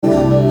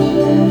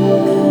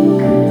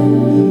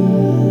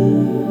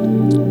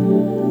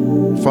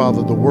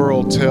Father, the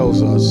world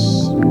tells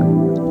us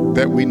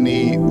that we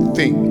need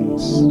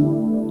things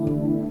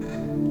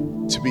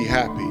to be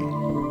happy,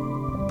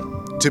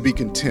 to be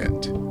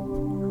content,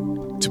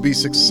 to be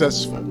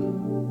successful.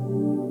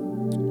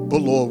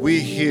 But Lord,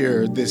 we're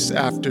here this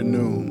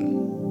afternoon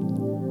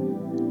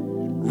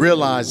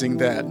realizing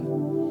that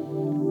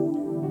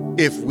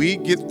if we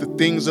get the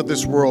things of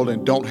this world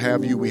and don't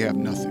have you, we have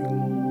nothing.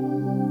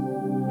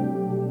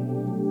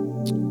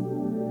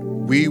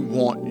 We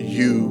want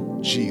you,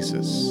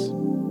 Jesus.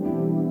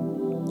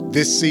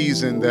 This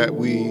season that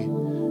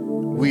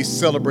we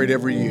celebrate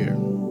every year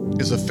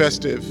is a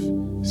festive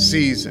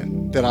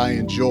season that I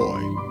enjoy.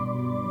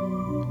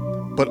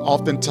 But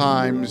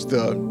oftentimes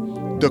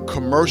the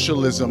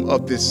commercialism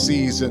of this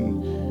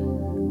season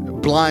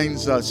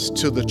blinds us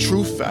to the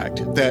true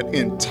fact that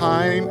in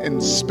time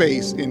and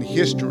space in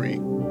history,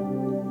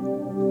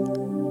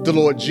 the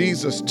Lord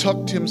Jesus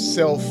tucked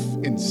himself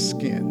in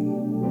skin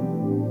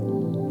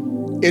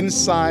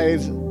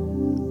inside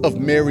of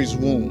Mary's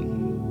womb,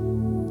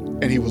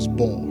 and he was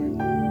born.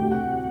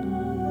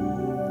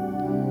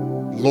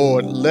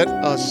 Lord, let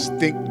us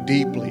think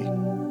deeply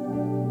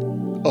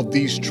of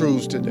these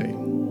truths today,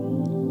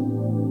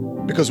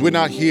 because we're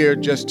not here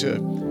just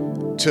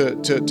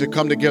to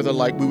come together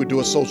like we would do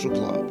a social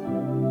club.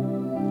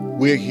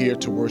 We're here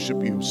to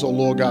worship you. So,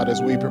 Lord God,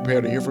 as we prepare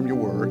to hear from your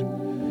word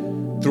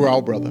through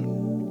our brother,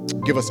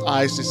 give us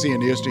eyes to see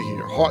and ears to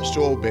hear, hearts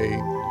to obey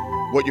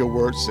what your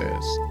word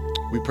says.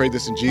 We pray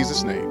this in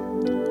Jesus' name.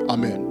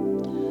 Amen.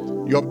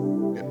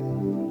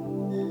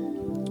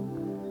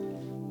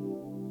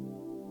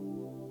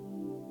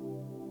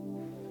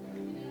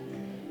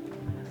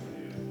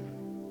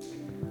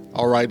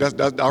 All right,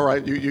 that's all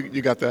right.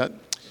 You got that.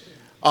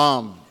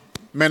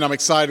 Man, I'm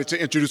excited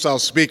to introduce our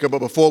speaker, but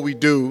before we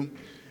do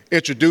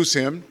introduce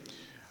him,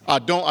 I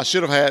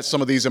should have had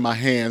some of these in my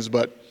hands,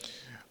 but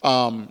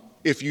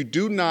if you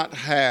do not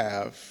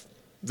have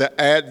the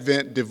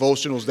Advent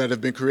devotionals that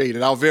have been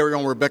created, our very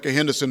own Rebecca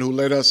Henderson, who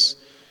led us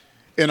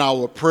in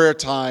our prayer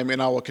time, in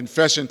our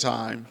confession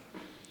time,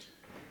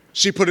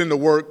 she put in the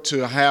work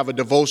to have a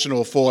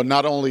devotional for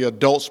not only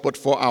adults, but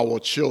for our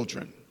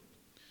children.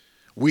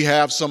 We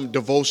have some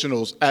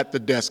devotionals at the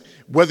desk.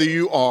 Whether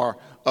you are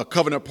a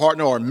covenant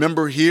partner or a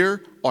member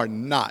here or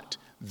not,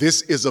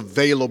 this is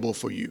available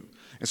for you.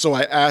 And so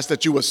I ask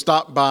that you would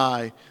stop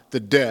by the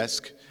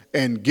desk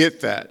and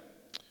get that.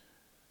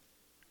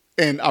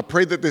 And I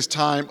pray that this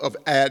time of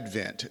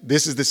Advent,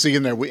 this is the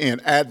season that we're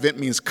in. Advent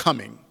means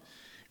coming,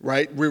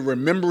 right? We're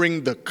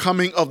remembering the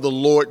coming of the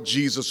Lord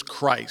Jesus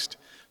Christ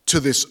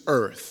to this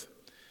earth.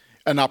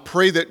 And I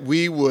pray that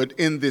we would,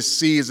 in this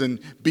season,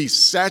 be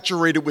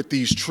saturated with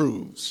these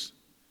truths.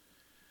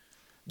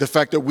 The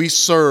fact that we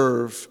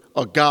serve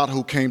a God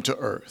who came to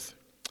earth.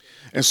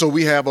 And so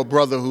we have a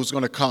brother who's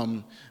going to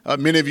come.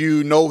 Many of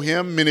you know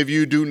him, many of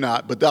you do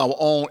not, but our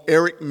own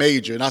Eric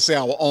Major, and I say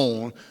our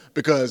own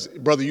because,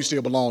 brother, you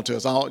still belong to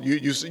us.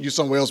 You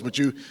somewhere else, but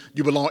you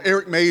belong.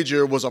 Eric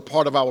Major was a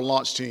part of our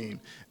launch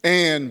team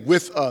and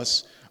with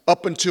us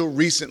up until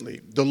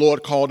recently. The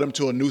Lord called him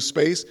to a new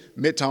space,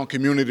 Midtown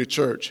Community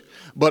Church.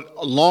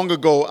 But long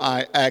ago,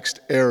 I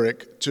asked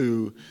Eric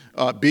to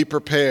be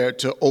prepared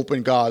to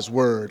open God's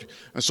word.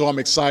 And so I'm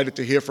excited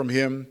to hear from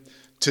him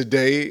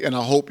today, and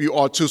I hope you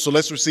are too. So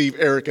let's receive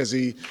Eric as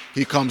he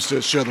comes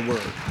to share the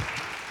word.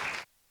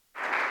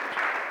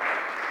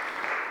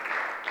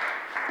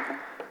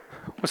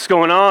 What's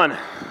going on?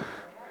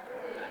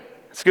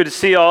 It's good to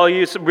see all of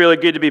you. It's really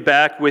good to be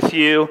back with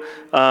you.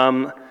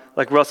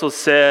 Like Russell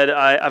said,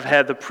 I've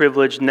had the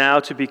privilege now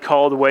to be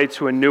called away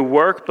to a new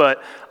work,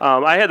 but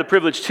I had the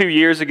privilege 2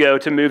 years ago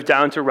to move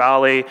down to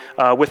Raleigh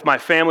with my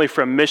family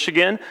from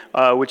Michigan,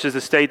 which is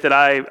a state that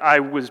I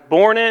was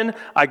born in.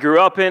 I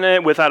grew up in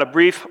it without a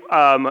brief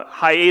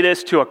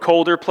hiatus to a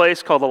colder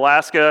place called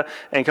Alaska,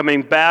 and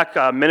coming back,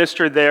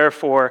 ministered there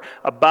for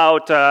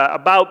about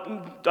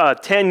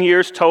 10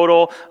 years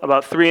total,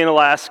 about 3 in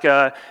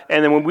Alaska.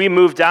 And then when we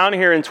moved down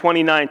here in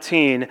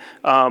 2019,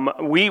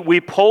 we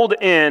pulled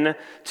in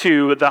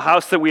to the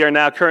house that we are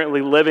now currently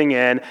living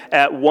in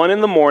at 1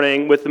 in the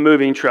morning with the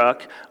moving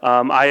truck.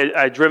 I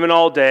had driven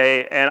all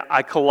day, and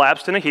I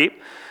collapsed in a heap.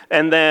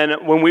 And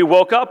then when we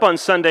woke up on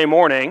Sunday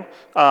morning,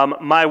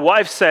 my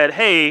wife said,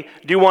 "Hey,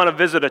 do you want to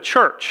visit a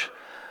church?"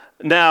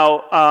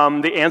 Now,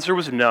 the answer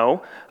was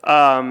no.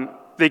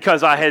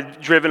 Because I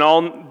had driven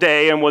all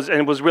day and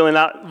was really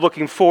not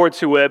looking forward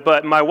to it.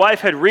 But my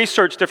wife had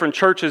researched different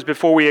churches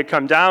before we had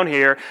come down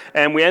here,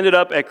 and we ended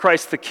up at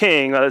Christ the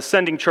King,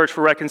 Ascending Church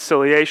for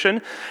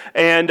Reconciliation.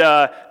 And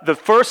the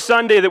first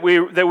Sunday that we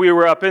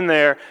were up in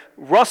there,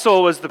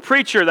 Russell was the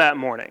preacher that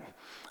morning.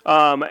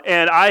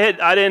 And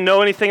I didn't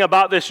know anything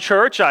about this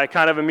church. I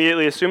kind of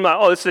immediately assumed,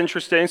 oh, this is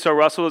interesting. So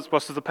Russell is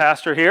the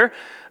pastor here.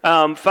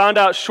 Found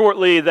out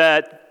shortly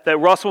that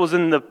Russell was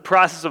in the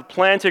process of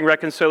planting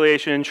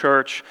Reconciliation in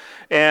church,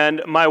 and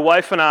my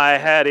wife and I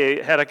had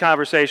a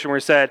conversation where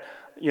we said,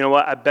 you know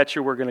what, I bet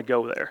you we're going to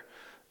go there.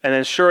 And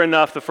then sure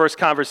enough, the first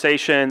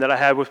conversation that I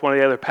had with one of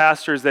the other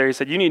pastors there, he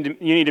said, you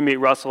need to meet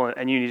Russell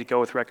and you need to go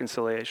with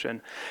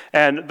reconciliation.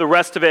 And the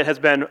rest of it has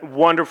been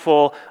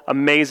wonderful,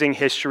 amazing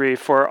history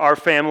for our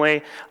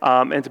family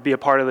and to be a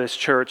part of this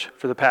church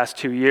for the past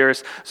 2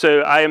 years.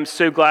 So I am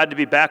so glad to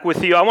be back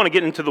with you. I want to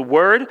get into the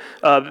Word.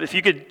 If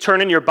you could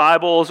turn in your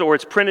Bibles, or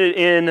it's printed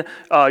in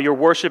your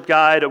worship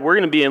guide, we're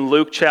going to be in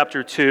Luke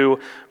chapter 2,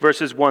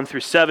 verses 1 through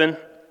 7.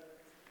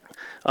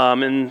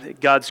 In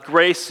God's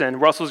grace and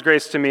Russell's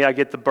grace to me, I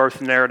get the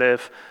birth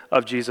narrative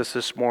of Jesus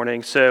this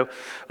morning. So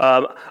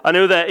I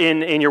know that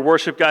in your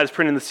worship guide, it's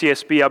printed in the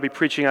CSB. I'll be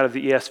preaching out of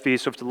the ESV,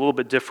 so if it's a little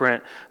bit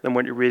different than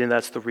what you're reading,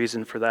 that's the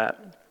reason for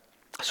that.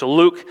 So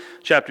Luke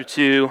chapter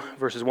 2,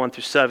 verses 1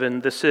 through 7,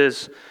 this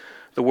is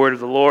the word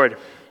of the Lord.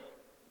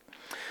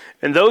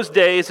 In those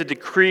days, a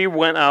decree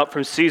went out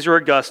from Caesar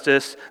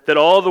Augustus that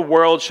all the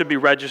world should be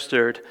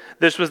registered.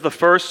 This was the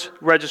first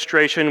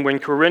registration when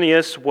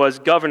Quirinius was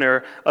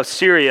governor of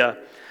Syria.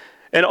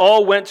 And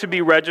all went to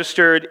be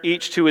registered,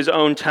 each to his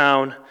own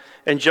town.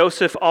 And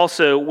Joseph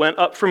also went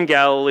up from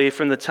Galilee,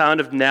 from the town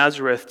of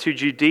Nazareth to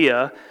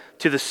Judea,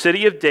 to the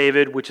city of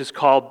David, which is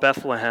called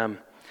Bethlehem,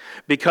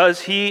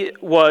 because he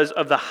was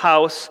of the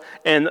house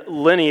and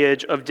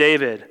lineage of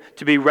David,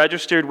 to be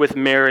registered with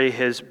Mary,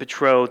 his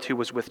betrothed, who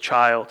was with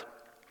child.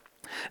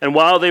 And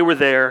while they were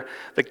there,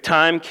 the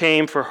time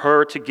came for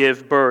her to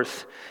give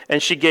birth.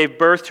 And she gave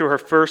birth to her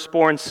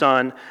firstborn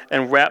son,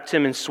 and wrapped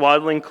him in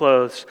swaddling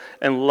clothes,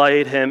 and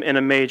laid him in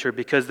a manger,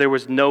 because there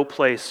was no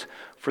place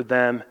for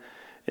them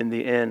in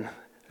the inn.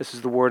 This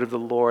is the word of the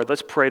Lord.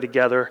 Let's pray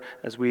together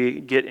as we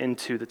get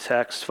into the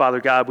text.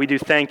 Father God, we do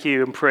thank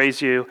you and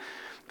praise you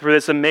for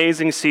this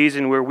amazing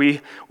season where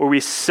we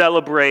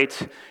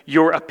celebrate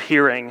your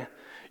appearing.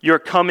 You're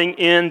coming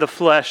in the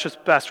flesh, as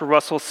Pastor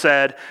Russell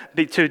said,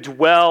 to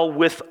dwell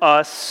with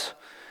us.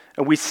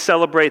 And we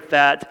celebrate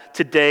that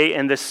today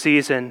and this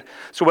season.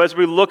 So as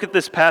we look at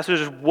this passage,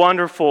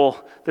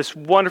 this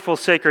wonderful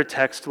sacred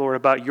text, Lord,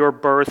 about your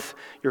birth,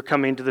 your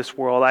coming into this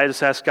world, I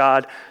just ask,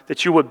 God,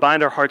 that you would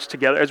bind our hearts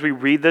together. As we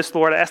read this,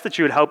 Lord, I ask that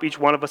you would help each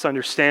one of us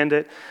understand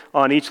it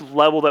on each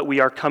level that we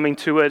are coming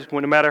to it.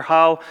 No matter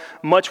how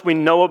much we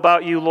know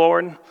about you,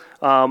 Lord,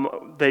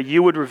 that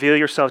you would reveal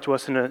yourself to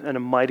us in a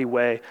mighty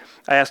way.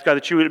 I ask, God,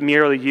 that you would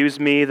merely use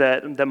me,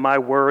 that my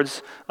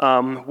words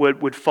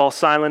would fall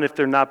silent if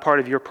they're not part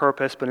of your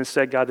purpose, but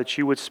instead, God, that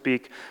you would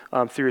speak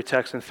through your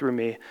text and through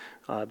me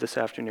this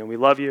afternoon. We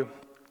love you.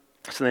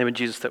 It's in the name of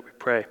Jesus that we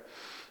pray.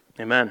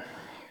 Amen.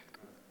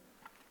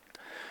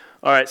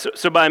 All right,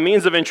 so by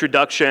means of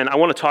introduction, I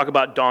want to talk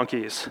about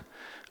donkeys.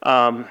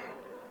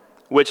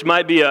 Which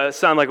might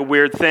sound like a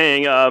weird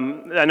thing.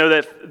 I know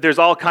that there's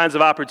all kinds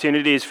of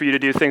opportunities for you to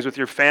do things with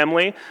your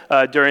family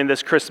during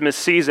this Christmas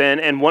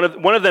season, and one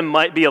of them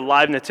might be a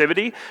live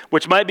nativity,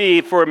 which might be,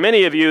 for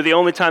many of you, the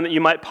only time that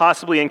you might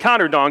possibly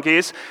encounter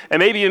donkeys. And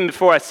maybe even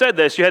before I said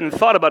this, you hadn't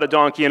thought about a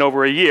donkey in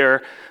over a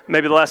year,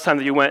 maybe the last time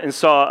that you went and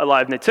saw a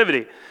live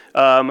nativity.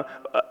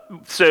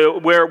 So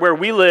where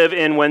we live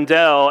in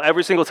Wendell,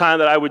 every single time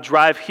that I would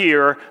drive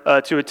here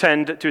to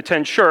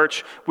attend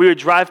church, we would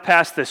drive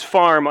past this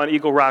farm on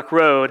Eagle Rock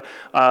Road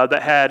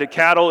that had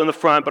cattle in the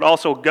front, but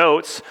also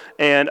goats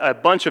and a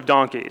bunch of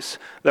donkeys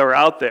that were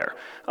out there.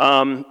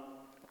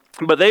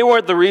 But they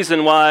weren't the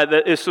reason why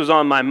this was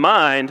on my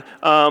mind.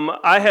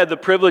 I had the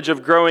privilege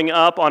of growing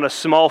up on a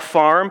small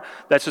farm.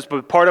 That's just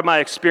part of my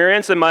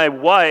experience. And my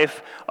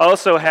wife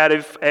also had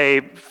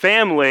a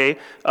family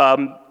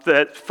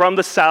that from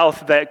the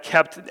South that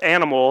kept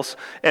animals,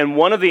 and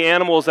one of the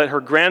animals that her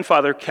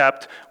grandfather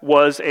kept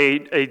was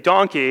a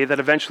donkey that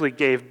eventually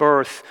gave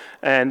birth,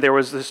 and there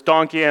was this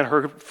donkey and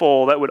her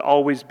foal that would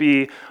always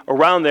be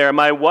around there.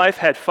 My wife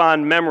had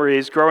fond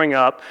memories growing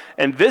up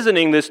and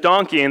visiting this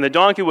donkey, and the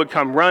donkey would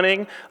come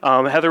running.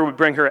 Heather would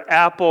bring her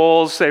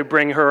apples, they'd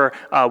bring her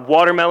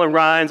watermelon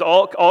rinds,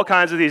 all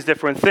kinds of these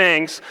different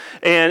things,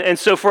 and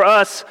so for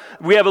us,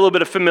 we have a little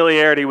bit of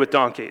familiarity with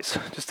donkeys,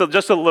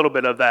 just a little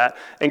bit of that,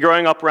 and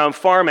growing up around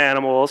farm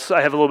animals, I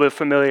have a little bit of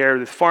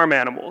familiarity with farm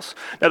animals.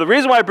 Now, the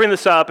reason why I bring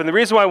this up and the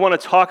reason why I want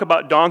to talk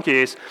about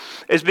donkeys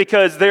is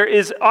because there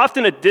is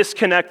often a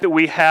disconnect that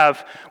we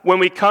have when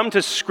we come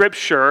to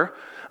Scripture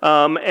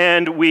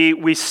and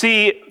we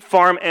see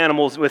farm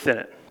animals within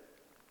it.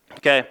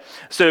 Okay,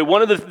 so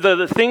one of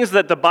the things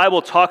that the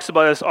Bible talks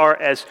about us are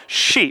as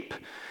sheep.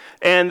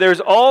 And there's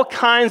all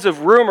kinds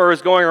of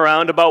rumors going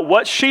around about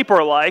what sheep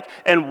are like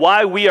and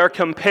why we are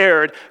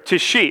compared to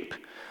sheep.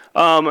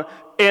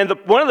 And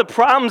one of the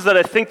problems that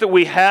I think that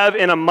we have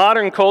in a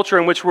modern culture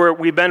in which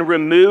we've been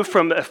removed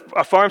from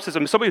a farm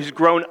system, somebody who's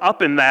grown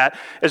up in that,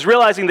 is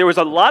realizing there was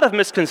a lot of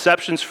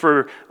misconceptions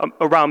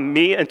around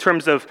me in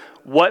terms of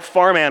what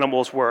farm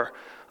animals were.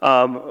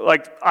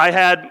 Like I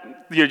had,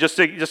 just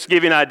to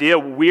give you an idea,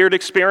 weird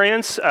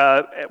experience.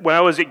 When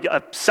I was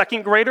a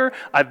second grader,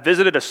 I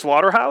visited a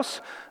slaughterhouse.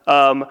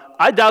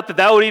 I doubt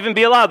that would even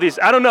be allowed.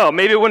 I don't know,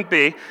 maybe it wouldn't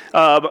be.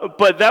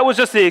 But that was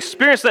just the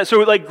experience so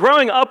like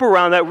growing up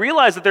around that,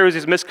 realized that there was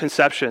these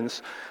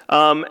misconceptions.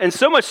 And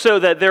so much so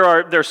that there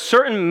are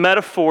certain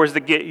metaphors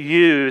that get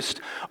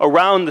used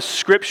around the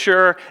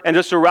scripture and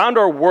just around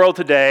our world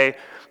today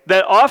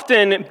that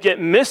often get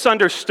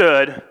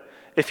misunderstood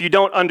if you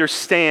don't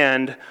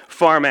understand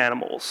farm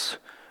animals.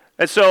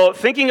 And so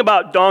thinking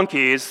about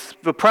donkeys,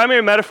 the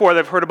primary metaphor that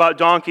I've heard about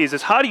donkeys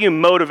is, how do you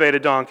motivate a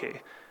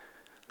donkey?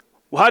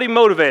 Well, how do you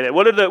motivate it?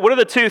 What are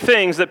the two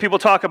things that people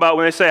talk about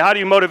when they say, how do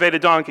you motivate a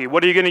donkey?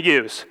 What are you going to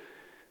use?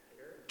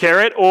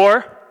 Carrot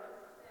or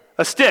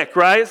a stick,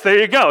 right? So there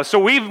you go. So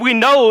we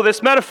know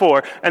this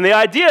metaphor. And the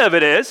idea of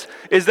it is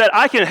that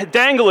I can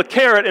dangle a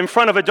carrot in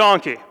front of a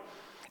donkey.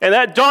 And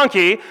that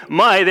donkey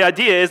the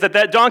idea is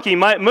that donkey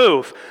might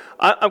move.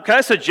 Can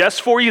I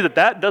suggest for you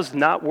that does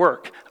not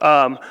work?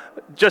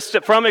 Just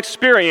from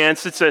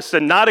experience, it's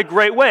not a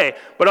great way.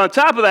 But on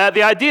top of that,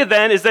 the idea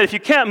then is that if you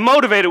can't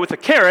motivate it with a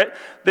carrot,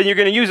 then you're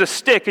going to use a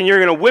stick and you're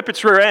going to whip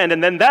its rear end,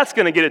 and then that's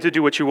going to get it to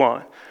do what you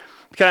want.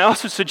 Can I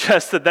also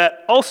suggest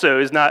that also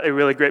is not a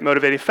really great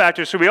motivating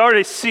factor? So we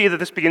already see that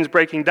this begins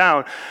breaking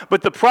down.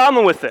 But the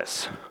problem with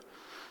this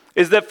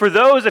is that for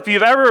those, if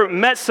you've ever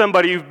met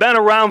somebody, you've been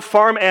around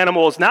farm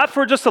animals, not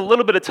for just a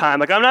little bit of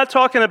time. Like, I'm not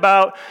talking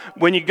about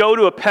when you go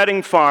to a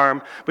petting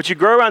farm, but you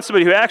go around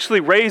somebody who actually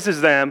raises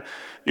them,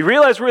 you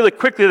realize really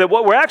quickly that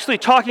what we're actually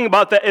talking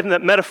about in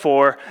that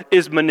metaphor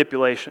is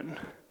manipulation.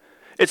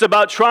 It's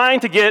about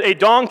trying to get a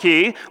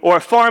donkey or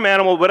a farm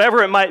animal,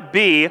 whatever it might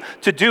be,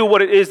 to do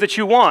what it is that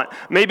you want.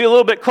 Maybe a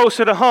little bit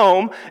closer to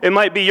home, it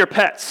might be your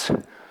pets.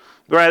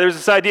 Right? There's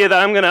this idea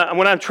that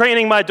when I'm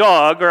training my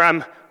dog, or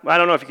I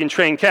don't know if you can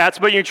train cats,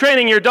 but you're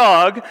training your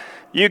dog,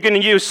 you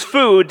can use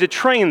food to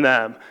train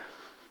them.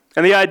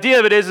 And the idea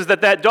of it is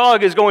that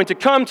dog is going to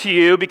come to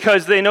you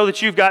because they know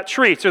that you've got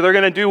treats, or they're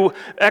going to do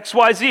X,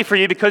 Y, Z for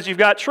you because you've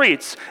got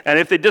treats. And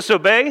if they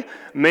disobey,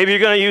 maybe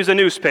you're going to use a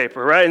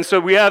newspaper, right? And so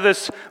we have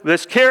this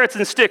carrots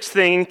and sticks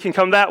thing can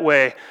come that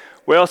way.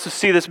 We also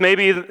see this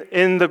maybe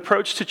in the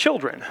approach to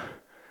children,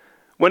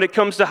 when it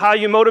comes to how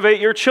you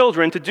motivate your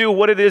children to do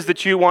what it is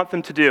that you want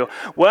them to do.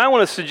 What I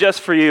want to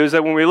suggest for you is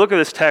that when we look at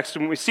this text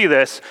and we see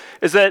this,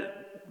 is that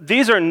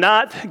these are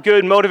not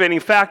good motivating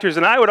factors.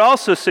 And I would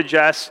also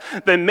suggest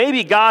that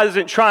maybe God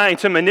isn't trying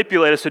to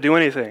manipulate us to do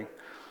anything.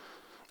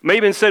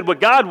 Maybe instead what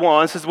God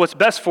wants is what's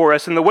best for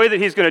us, and the way that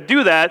he's going to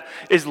do that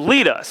is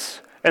lead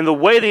us. And the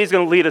way that he's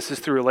going to lead us is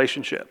through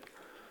relationship.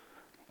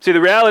 See, the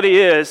reality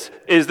is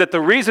that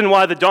the reason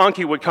why the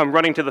donkey would come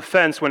running to the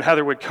fence when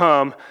Heather would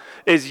come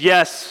is,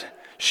 yes,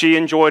 she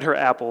enjoyed her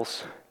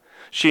apples.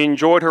 She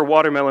enjoyed her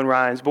watermelon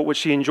rinds, but what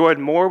she enjoyed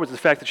more was the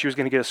fact that she was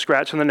going to get a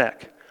scratch on the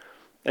neck,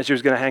 and she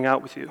was going to hang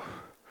out with you.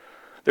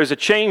 There's a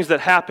change that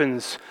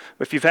happens.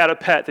 If you've had a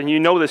pet, then you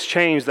know this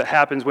change that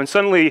happens when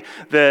suddenly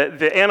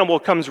the animal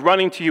comes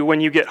running to you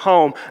when you get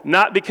home,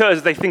 not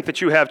because they think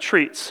that you have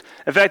treats.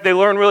 In fact, they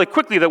learn really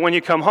quickly that when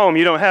you come home,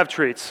 you don't have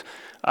treats.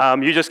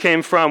 You just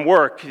came from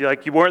work.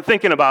 You weren't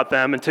thinking about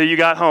them until you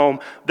got home.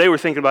 They were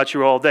thinking about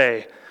you all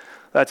day.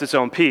 That's its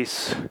own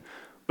piece.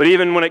 But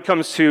even when it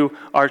comes to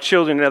our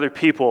children and other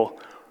people,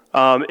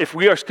 if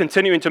we are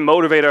continuing to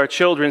motivate our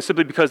children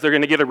simply because they're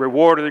going to get a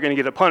reward or they're going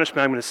to get a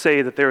punishment, I'm going to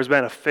say that there has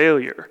been a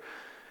failure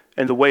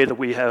in the way that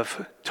we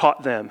have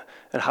taught them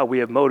and how we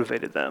have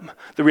motivated them.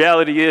 The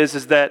reality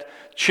is that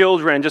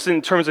children, just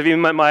in terms of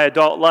even my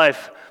adult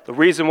life, the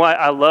reason why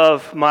I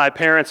love my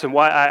parents and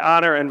why I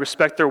honor and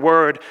respect their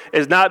word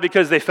is not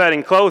because they fed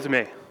and clothed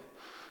me.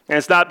 And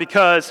it's not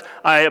because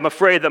I am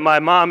afraid that my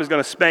mom is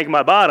going to spank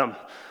my bottom.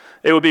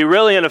 It would be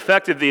really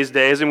ineffective these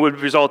days and would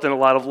result in a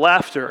lot of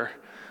laughter.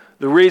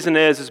 The reason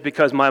is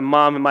because my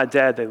mom and my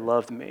dad, they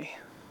loved me.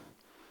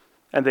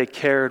 And they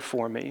cared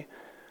for me.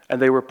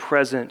 And they were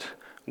present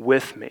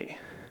with me.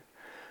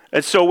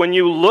 And so when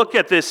you look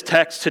at this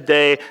text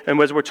today, and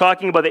as we're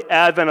talking about the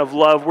advent of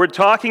love, we're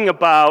talking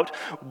about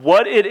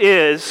what it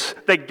is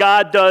that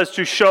God does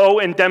to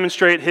show and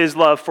demonstrate his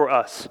love for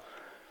us.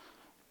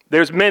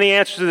 There's many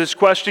answers to this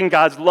question.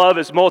 God's love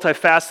is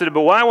multifaceted,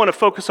 but what I want to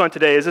focus on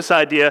today is this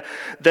idea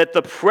that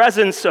the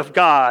presence of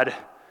God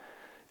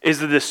is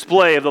the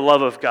display of the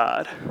love of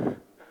God.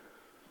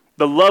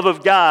 The love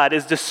of God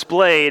is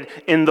displayed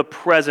in the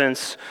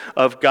presence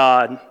of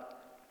God.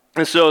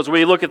 And so as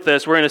we look at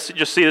this, we're going to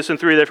just see this in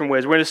three different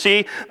ways. We're going to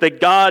see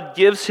that God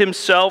gives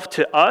himself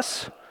to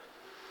us.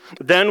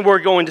 Then we're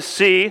going to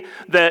see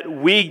that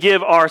we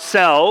give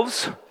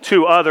ourselves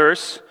to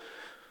others.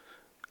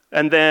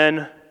 And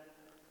then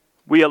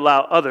we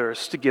allow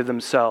others to give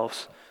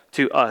themselves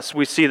to us.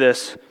 We see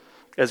this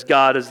as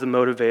God is the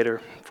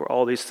motivator for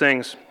all these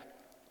things.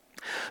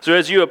 So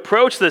as you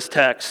approach this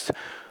text,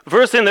 the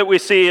first thing that we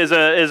see is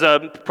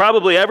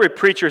probably every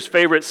preacher's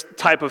favorite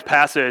type of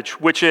passage,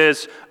 which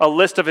is a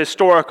list of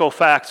historical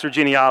facts or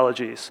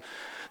genealogies.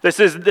 This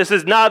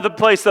is not the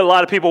place that a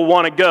lot of people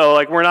want to go.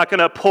 Like, we're not going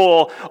to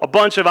pull a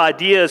bunch of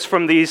ideas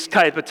from these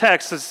type of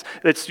texts.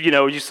 It's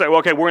you say, well,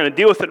 okay, we're going to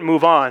deal with it and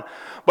move on.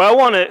 But I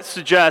want to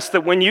suggest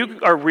that when you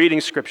are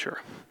reading Scripture,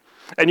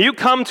 And you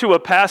come to a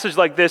passage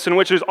like this in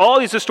which there's all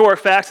these historic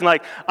facts and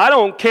like, I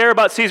don't care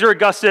about Caesar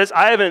Augustus.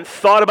 I haven't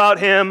thought about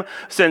him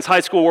since high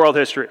school world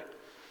history.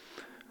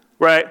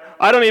 Right?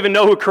 I don't even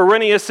know who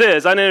Quirinius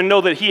is. I didn't know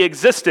that he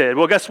existed.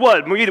 Well, guess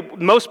what?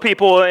 Most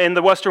people in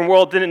the Western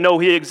world didn't know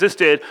he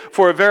existed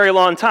for a very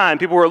long time.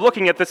 People were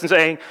looking at this and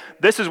saying,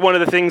 this is one of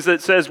the things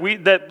that says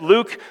that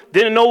Luke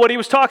didn't know what he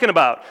was talking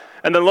about.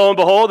 And then lo and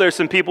behold, there's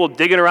some people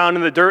digging around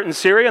in the dirt in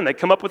Syria, and they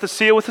come up with a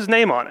seal with his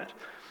name on it.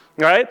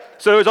 Right?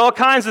 So there's all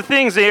kinds of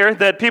things here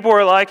that people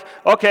were like,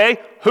 okay,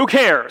 who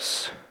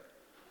cares?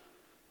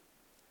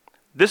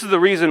 This is the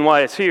reason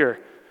why it's here.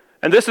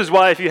 And this is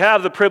why if you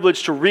have the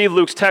privilege to read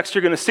Luke's text,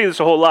 you're going to see this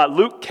a whole lot.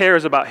 Luke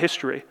cares about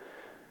history.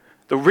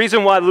 The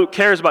reason why Luke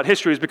cares about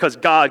history is because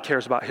God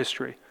cares about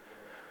history.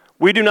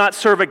 We do not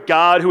serve a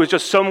God who is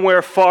just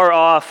somewhere far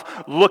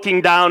off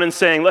looking down and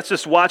saying, let's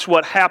just watch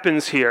what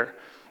happens here.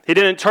 He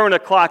didn't turn a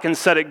clock and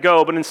set it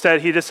go, but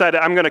instead he decided,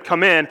 I'm going to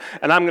come in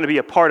and I'm going to be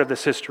a part of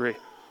this history.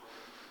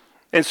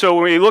 And so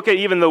when we look at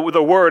even the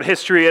word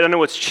history, I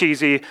know it's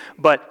cheesy,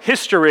 but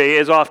history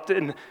is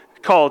often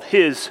called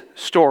his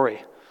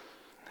story.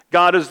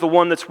 God is the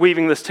one that's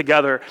weaving this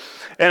together.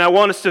 And I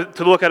want us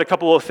to look at a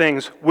couple of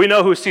things. We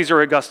know who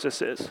Caesar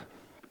Augustus is.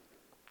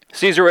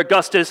 Caesar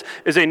Augustus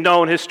is a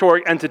known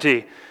historic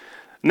entity.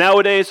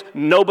 Nowadays,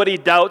 nobody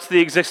doubts the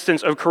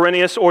existence of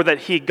Quirinius or that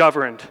he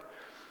governed.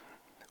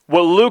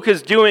 What Luke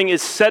is doing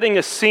is setting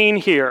a scene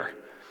here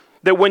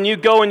that when you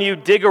go and you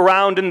dig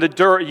around in the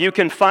dirt, you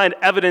can find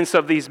evidence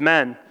of these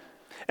men.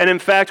 And in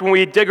fact, when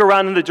we dig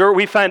around in the dirt,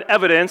 we find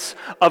evidence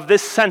of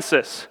this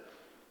census.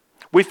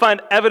 We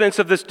find evidence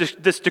of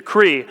this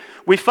decree.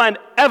 We find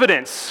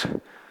evidence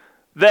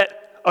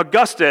that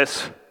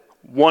Augustus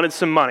wanted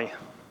some money,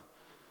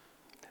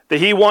 that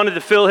he wanted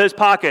to fill his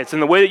pockets.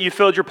 And the way that you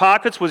filled your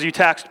pockets was you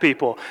taxed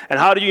people. And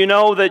how do you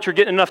know that you're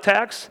getting enough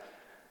tax?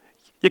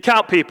 You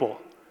count people.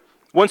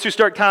 Once you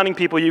start counting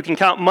people, you can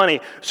count money.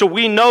 So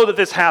we know that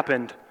this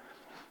happened.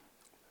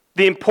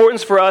 The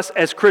importance for us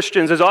as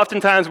Christians is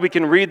oftentimes we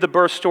can read the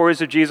birth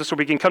stories of Jesus, or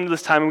we can come to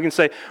this time and we can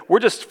say, we're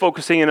just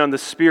focusing in on the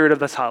spirit of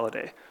this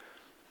holiday.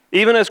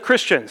 Even as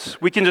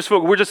Christians, we can just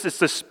it's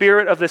the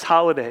spirit of this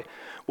holiday.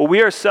 What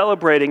we are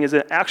celebrating is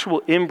an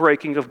actual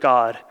inbreaking of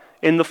God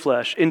in the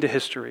flesh into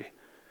history.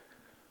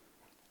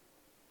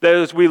 That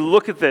as we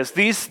look at this,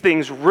 these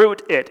things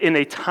root it in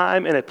a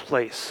time and a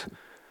place.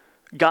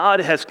 God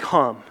has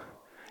come.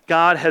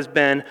 God has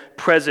been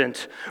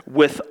present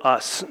with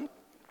us.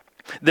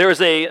 There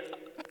is a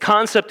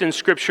concept in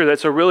Scripture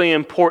that's a really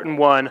important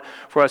one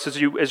for us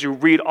as you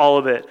read all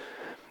of it.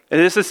 And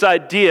it's this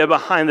idea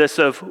behind this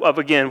of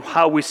again,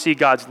 how we see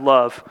God's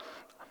love.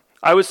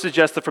 I would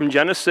suggest that from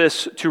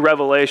Genesis to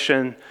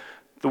Revelation,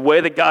 the way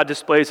that God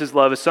displays his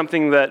love is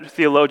something that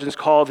theologians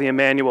call the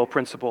Emmanuel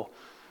principle.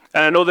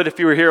 And I know that if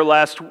you were here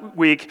last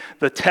week,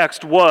 the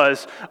text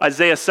was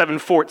Isaiah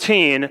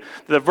 7:14,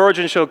 the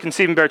virgin shall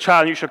conceive and bear a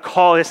child, and you shall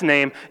call his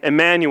name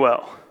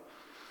Emmanuel.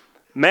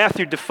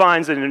 Matthew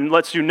defines it and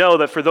lets you know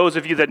that for those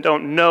of you that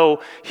don't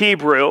know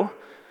Hebrew,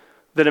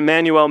 that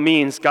Emmanuel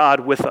means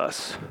God with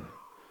us.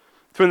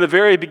 From the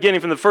very beginning,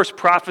 from the first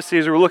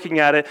prophecies we were looking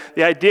at it,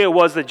 the idea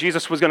was that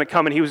Jesus was going to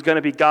come and he was going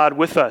to be God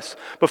with us.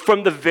 But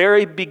from the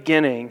very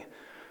beginning,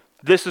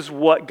 this is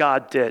what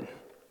God did.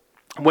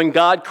 When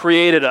God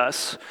created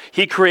us,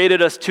 he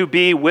created us to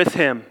be with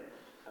him.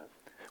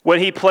 When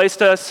he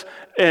placed us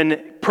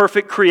in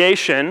perfect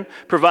creation,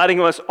 providing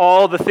us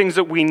all the things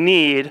that we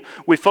need,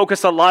 we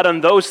focus a lot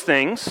on those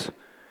things.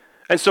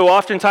 And so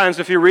oftentimes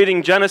if you're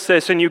reading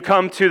Genesis and you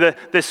come to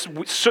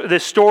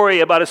this story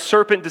about a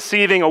serpent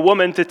deceiving a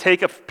woman to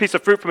take a piece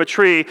of fruit from a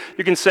tree,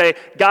 you can say,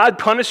 God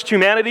punished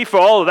humanity for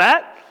all of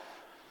that?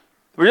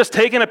 We're just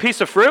taking a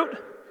piece of fruit?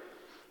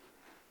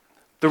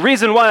 The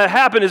reason why it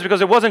happened is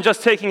because it wasn't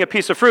just taking a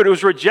piece of fruit, it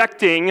was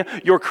rejecting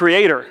your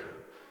Creator.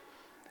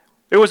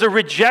 It was a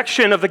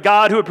rejection of the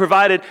God who had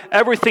provided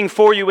everything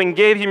for you and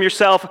gave him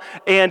yourself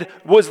and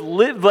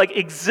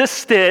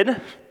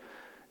existed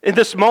in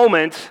this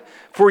moment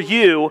for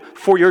you,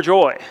 for your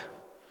joy.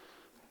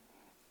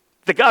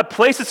 That God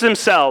places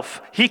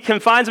himself, he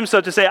confines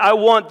himself to say, I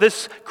want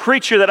this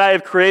creature that I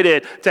have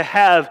created to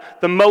have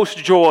the most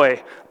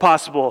joy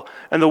possible.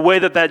 And the way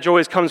that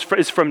joy comes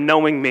is from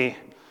knowing me.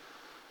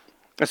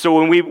 And so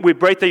when we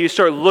break that, you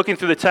start looking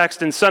through the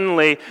text and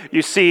suddenly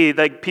you see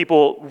that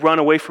people run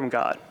away from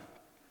God.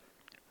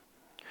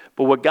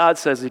 But what God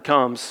says, he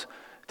comes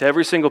to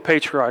every single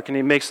patriarch and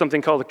he makes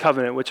something called a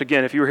covenant, which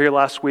again, if you were here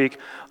last week,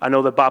 I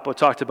know that Bappo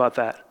talked about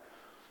that.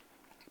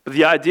 But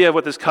the idea of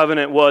what this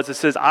covenant was, it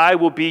says, I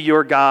will be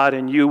your God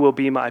and you will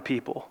be my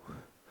people.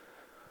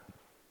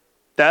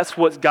 That's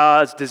what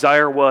God's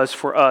desire was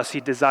for us.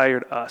 He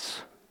desired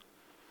us.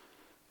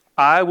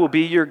 I will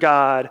be your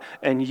God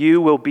and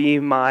you will be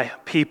my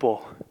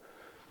people.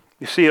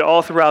 You see it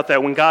all throughout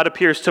that. When God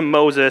appears to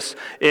Moses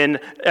in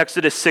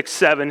Exodus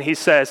 6:7, he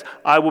says,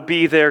 I will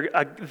be their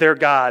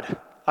God.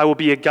 I will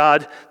be a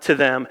God to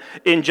them.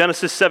 In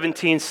Genesis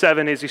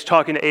 17:7, as he's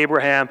talking to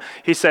Abraham,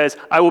 he says,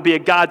 I will be a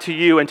God to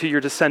you and to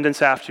your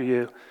descendants after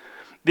you.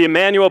 The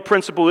Emmanuel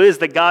principle is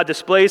that God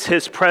displays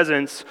his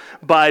presence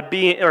by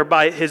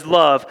his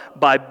love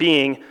by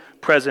being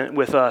present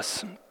with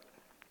us.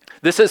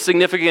 This has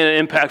significant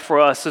impact for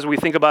us as we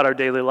think about our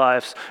daily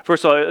lives.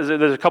 First of all,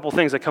 there's a couple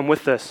things that come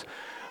with this.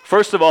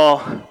 First of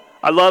all,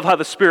 I love how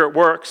the Spirit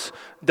works.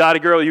 Dottie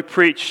girl, you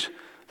preached.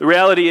 The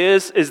reality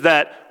is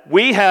that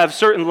we have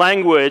certain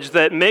language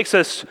that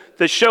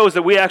shows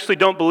that we actually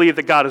don't believe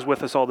that God is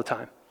with us all the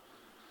time.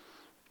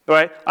 All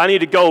right? I need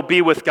to go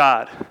be with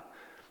God.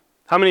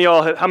 No,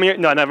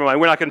 never mind.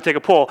 We're not going to take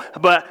a poll.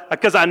 But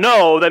because I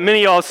know that many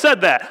of y'all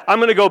said that. I'm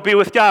going to go be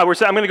with God.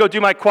 I'm going to go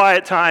do my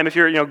quiet time. If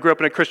you grew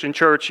up in a Christian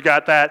church, you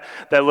got that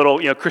little,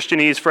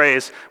 Christianese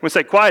phrase. When we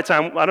say quiet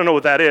time, I don't know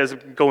what that is.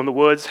 Go in the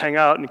woods, hang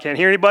out, and you can't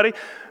hear anybody.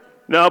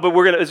 No, but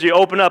as you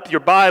open up your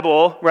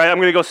Bible, right, I'm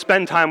going to go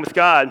spend time with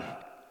God.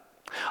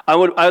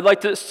 I'd like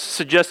to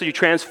suggest that you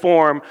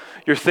transform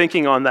your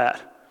thinking on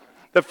that.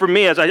 That for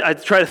me, as I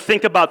try to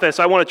think about this,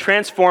 I want to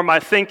transform my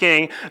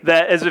thinking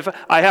that as if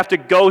I have to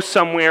go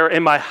somewhere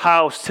in my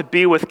house to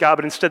be with God,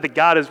 but instead that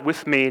God is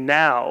with me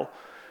now.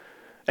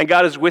 And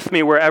God is with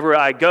me wherever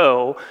I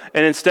go.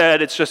 And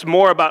instead, it's just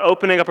more about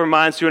opening up our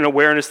minds to an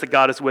awareness that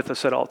God is with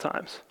us at all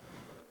times.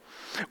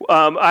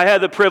 I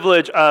had the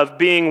privilege of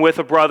being with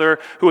a brother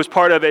who was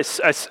part of a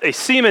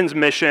Seamen's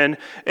mission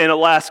in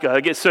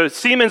Alaska. So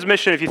Seamen's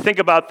mission, if you think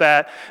about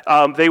that,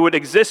 they would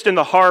exist in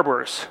the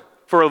harbors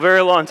for a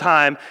very long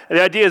time. And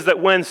the idea is that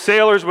when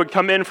sailors would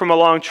come in from a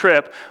long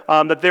trip,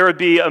 that there would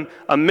be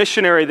a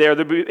missionary there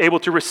that would be able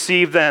to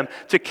receive them,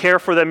 to care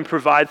for them, and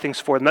provide things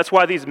for them. That's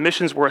why these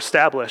missions were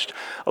established.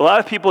 A lot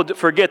of people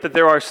forget that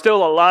there are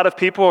still a lot of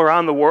people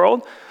around the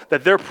world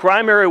that their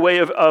primary way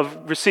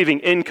of receiving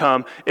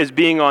income is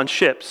being on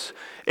ships.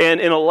 And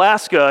in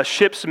Alaska,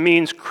 ships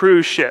means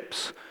cruise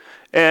ships.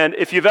 And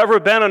if you've ever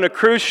been on a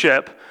cruise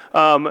ship,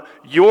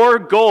 your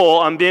goal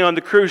on being on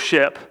the cruise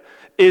ship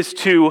is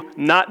to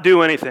not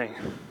do anything.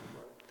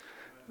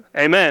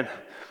 Amen.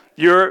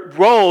 Your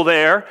role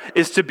there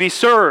is to be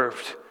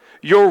served.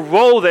 Your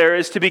role there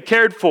is to be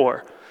cared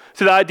for.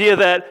 So the idea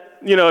that,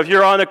 if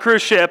you're on a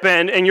cruise ship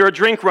and your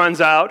drink runs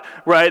out,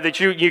 right,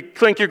 that you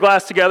clink your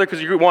glass together because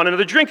you want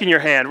another drink in your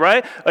hand,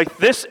 right? Like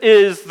this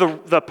is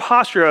the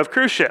posture of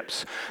cruise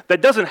ships.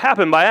 That doesn't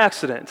happen by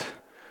accident.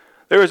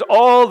 There is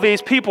all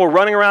these people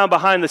running around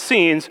behind the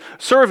scenes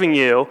serving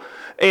you.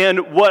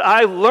 And what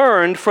I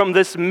learned from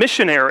this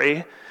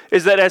missionary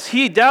is that as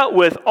he dealt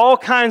with all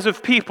kinds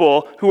of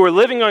people who were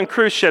living on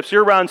cruise ships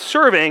year-round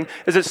serving,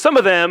 is that some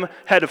of them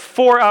had a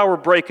 4-hour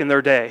break in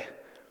their day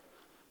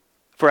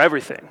for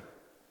everything,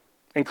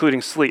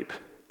 including sleep.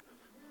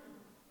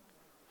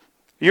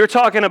 You're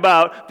talking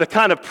about the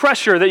kind of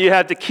pressure that you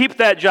had to keep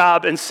that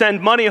job and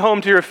send money home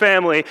to your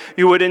family.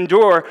 You would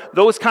endure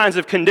those kinds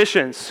of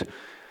conditions.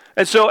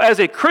 And so as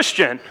a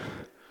Christian,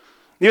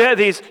 you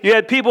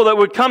had people that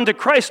would come to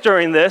Christ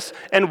during this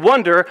and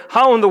wonder,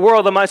 how in the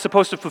world am I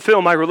supposed to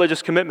fulfill my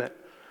religious commitment?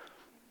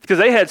 Because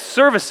they had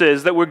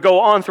services that would go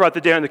on throughout the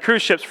day on the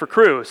cruise ships for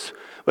cruise.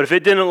 But if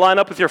it didn't line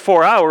up with your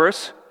 4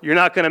 hours, you're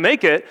not going to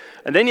make it.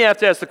 And then you have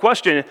to ask the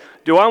question,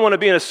 do I want to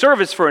be in a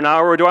service for an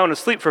hour or do I want to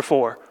sleep for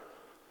 4?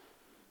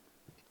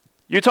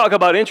 You talk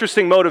about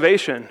interesting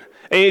motivation.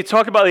 And you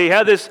talk about, he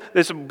had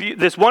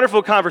this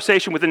wonderful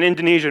conversation with an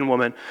Indonesian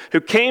woman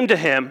who came to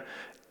him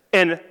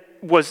and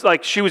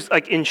she was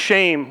in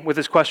shame with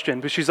this question.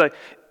 But she's like,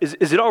 is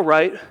it all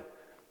right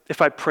if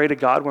I pray to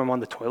God when I'm on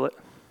the toilet?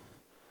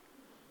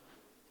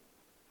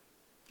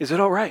 Is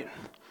it all right?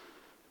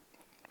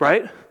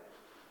 Right?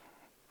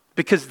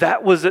 Because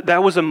that was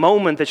a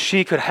moment that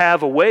she could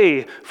have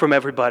away from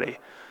everybody.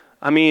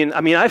 I mean,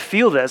 I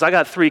feel this. I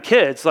got 3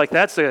 kids. Like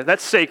that's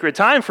sacred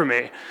time for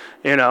me,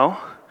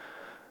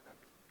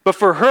 But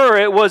for her,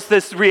 it was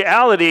this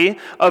reality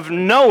of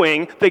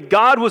knowing that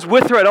God was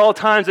with her at all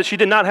times, that she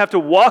did not have to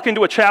walk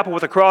into a chapel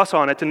with a cross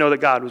on it to know that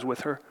God was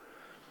with her.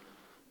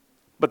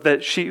 But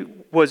that she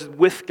was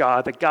with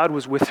God, that God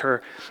was with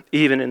her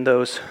even in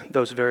those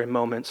very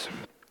moments.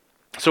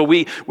 So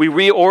we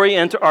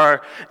reorient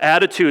our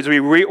attitudes, we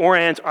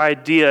reorient our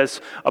ideas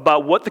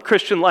about what the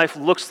Christian life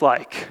looks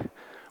like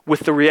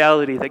with the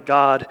reality that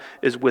God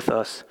is with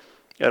us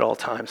at all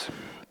times.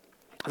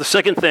 The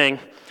second thing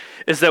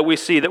is that we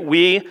see that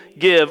we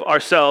give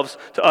ourselves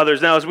to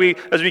others. Now, as we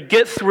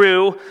get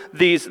through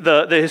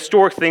the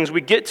historic things, we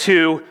get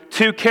to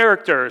 2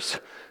 characters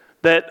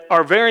that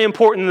are very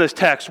important in this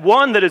text.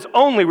 One that is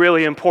only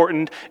really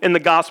important in the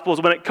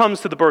Gospels when it comes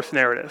to the birth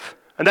narrative.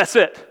 And that's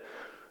it.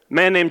 A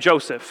man named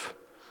Joseph.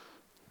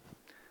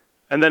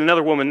 And then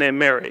another woman named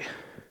Mary,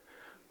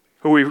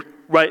 who we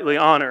rightly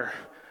honor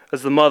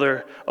as the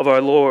mother of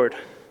our Lord.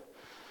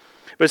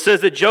 But it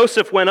says that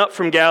Joseph went up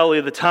from Galilee,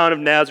 the town of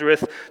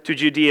Nazareth, to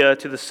Judea,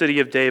 to the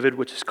city of David,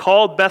 which is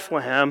called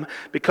Bethlehem,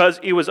 because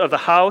he was of the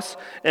house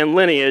and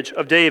lineage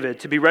of David,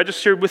 to be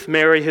registered with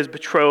Mary, his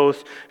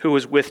betrothed, who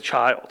was with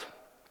child.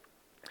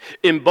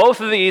 In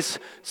both of these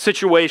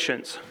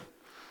situations,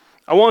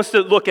 I want us to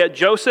look at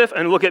Joseph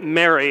and look at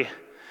Mary,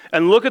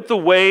 and look at the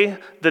way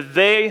that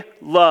they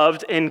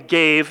loved and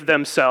gave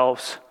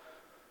themselves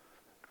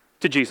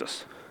to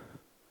Jesus.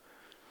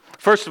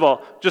 First of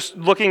all, just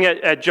looking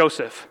at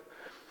Joseph.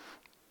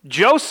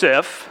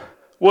 Joseph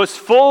was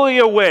fully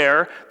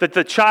aware that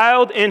the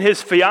child in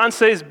his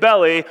fiance's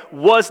belly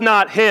was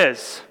not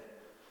his.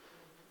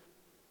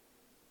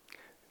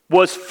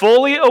 Was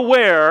fully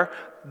aware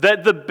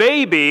that the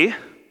baby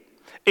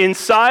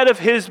inside of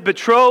his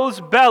betrothed's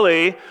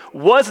belly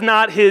was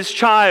not his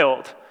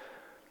child.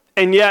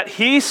 And yet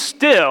he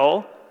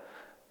still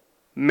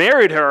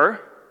married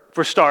her,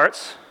 for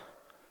starts,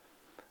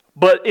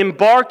 but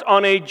embarked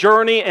on a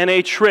journey and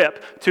a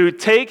trip to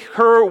take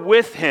her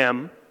with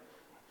him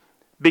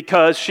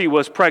because she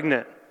was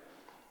pregnant.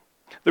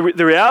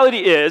 The reality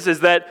is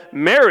that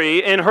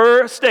Mary, in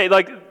her state,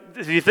 like,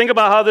 if you think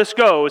about how this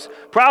goes,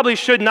 probably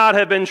should not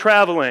have been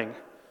traveling.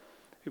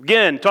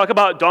 Again, talk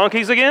about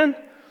donkeys again.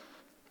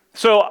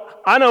 So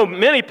I know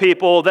many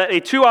people that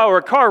a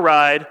 2-hour car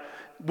ride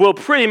will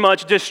pretty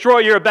much destroy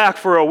your back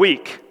for a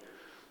week.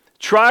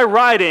 Try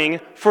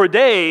riding for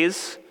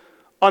days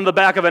on the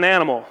back of an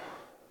animal.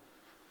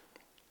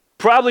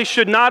 Probably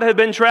should not have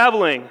been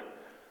traveling.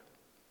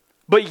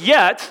 But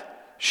yet,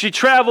 she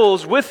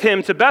travels with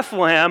him to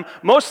Bethlehem,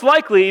 most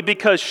likely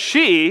because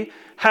she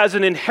has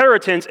an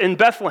inheritance in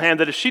Bethlehem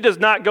that if she does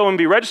not go and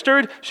be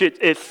registered,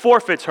 it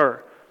forfeits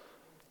her.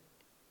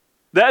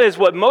 That is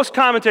what most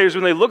commentators,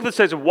 when they look at this,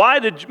 say, why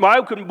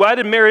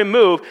did Mary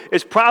move,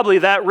 is probably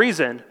that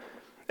reason.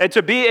 And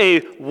to be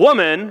a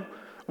woman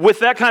with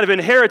that kind of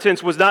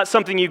inheritance was not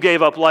something you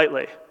gave up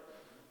lightly.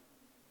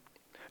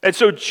 And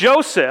so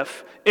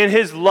Joseph, in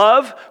his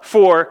love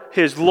for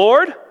his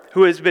Lord,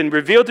 who has been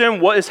revealed to him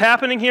what is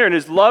happening here, and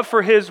his love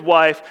for his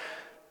wife,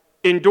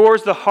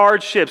 endures the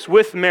hardships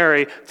with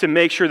Mary to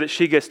make sure that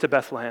she gets to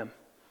Bethlehem.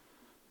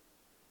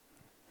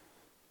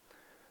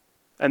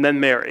 And then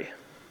Mary.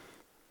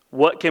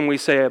 What can we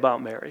say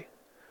about Mary?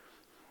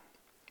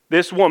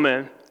 This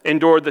woman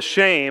endured the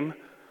shame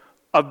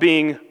of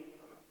being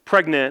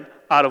pregnant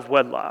out of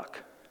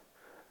wedlock.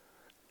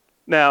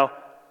 Now,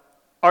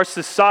 our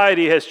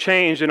society has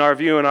changed in our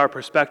view and our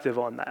perspective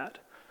on that.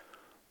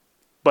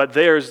 But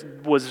theirs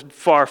was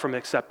far from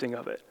accepting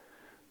of it.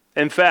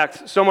 In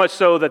fact, so much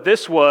so that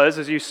this was,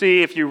 as you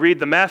see if you read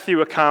the Matthew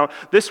account,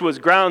 this was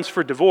grounds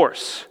for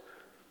divorce.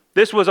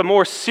 This was a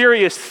more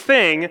serious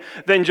thing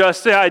than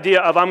just the idea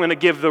of, I'm going to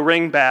give the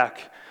ring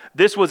back.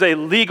 This was a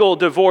legal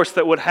divorce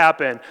that would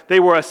happen. They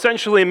were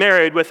essentially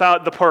married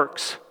without the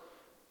perks,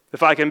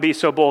 if I can be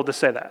so bold to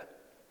say that.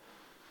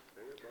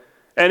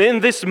 And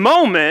in this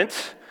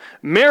moment,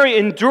 Mary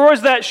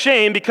endures that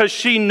shame because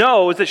she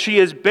knows that she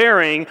is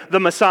bearing the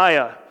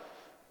Messiah.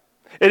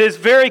 It is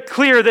very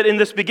clear that in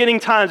this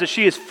beginning times that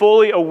she is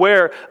fully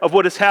aware of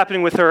what is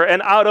happening with her,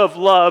 and out of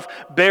love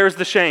bears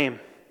the shame.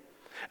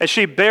 And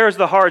she bears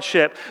the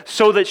hardship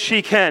so that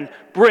she can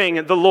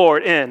bring the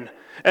Lord in.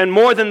 And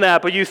more than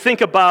that, but you think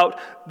about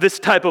this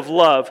type of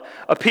love,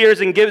 appears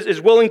and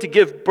is willing to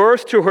give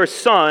birth to her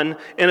son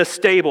in a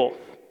stable.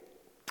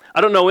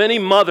 I don't know any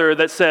mother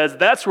that says,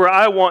 that's where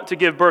I want to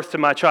give birth to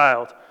my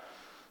child.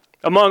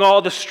 Among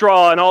all the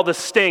straw and all the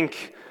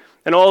stink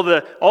and all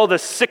the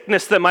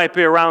sickness that might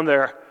be around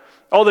there,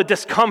 all the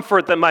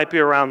discomfort that might be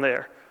around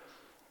there.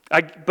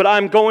 But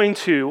I'm going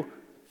to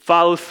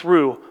follow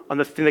through on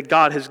the thing that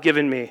God has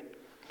given me.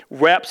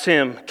 Wraps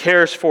him,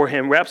 cares for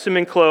him, wraps him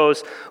in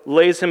clothes,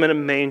 lays him in a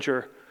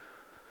manger.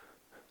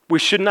 We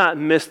should not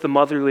miss the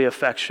motherly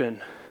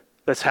affection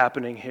that's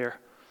happening here.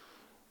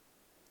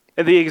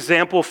 And the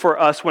example for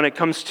us when it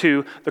comes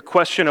to the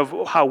question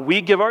of how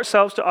we give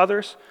ourselves to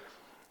others,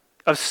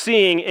 of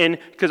seeing in,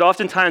 because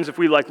oftentimes if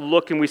we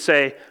look and we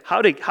say,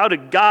 how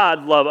did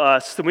God love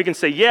us? Then we can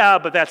say, yeah,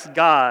 but that's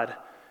God.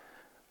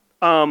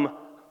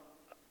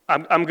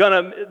 I'm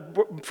gonna,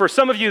 for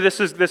some of you,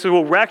 this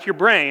will rack your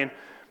brain.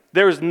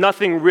 There is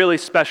nothing really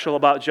special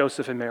about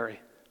Joseph and Mary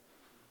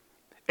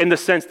in the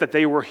sense that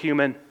they were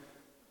human,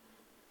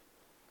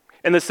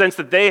 in the sense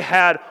that they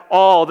had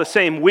all the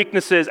same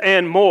weaknesses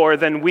and more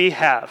than we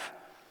have.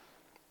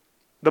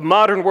 The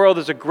modern world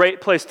is a great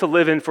place to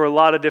live in for a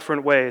lot of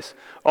different ways.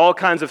 All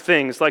kinds of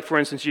things, like for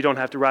instance, you don't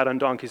have to ride on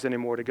donkeys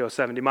anymore to go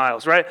 70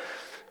 miles, right?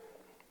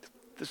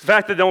 The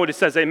fact that nobody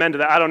says amen to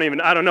that, I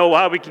don't know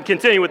how we can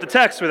continue with the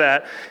text for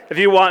that. If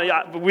you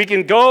want, we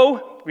can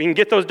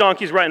get those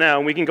donkeys right now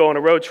and we can go on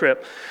a road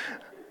trip.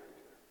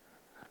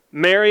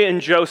 Mary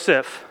and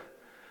Joseph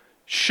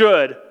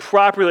should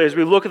properly, as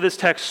we look at this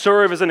text,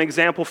 serve as an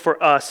example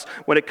for us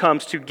when it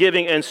comes to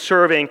giving and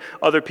serving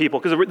other people.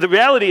 Because the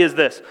reality is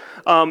this,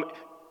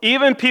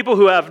 even people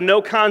who have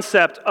no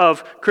concept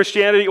of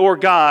Christianity or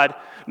God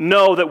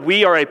know that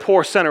we are a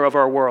poor center of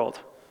our world.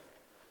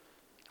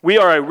 We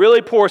are a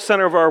really poor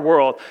center of our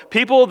world.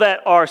 People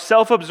that are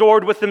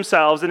self-absorbed with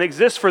themselves and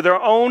exist for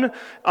their own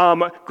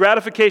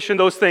gratification,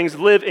 those things,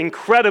 live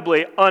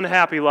incredibly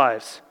unhappy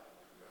lives.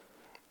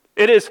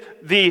 It is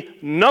the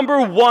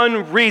number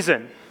one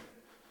reason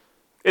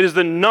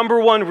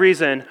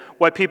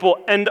why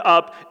people end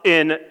up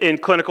in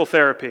clinical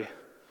therapy.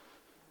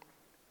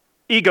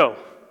 Ego.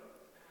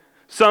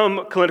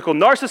 Some clinical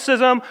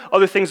narcissism,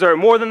 other things that are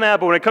more than that,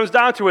 but when it comes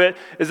down to it,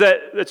 is that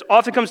it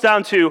often comes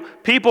down to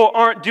people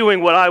aren't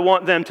doing what I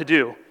want them to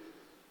do.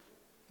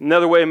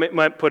 Another way I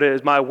might put it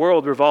is my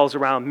world revolves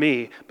around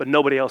me, but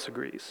nobody else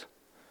agrees.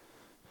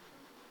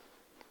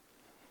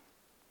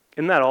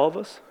 Isn't that all of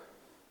us?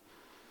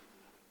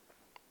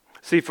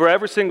 See, for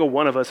every single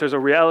one of us, there's a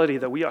reality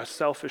that we are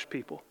selfish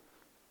people.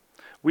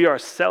 We are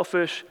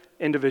selfish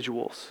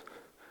individuals.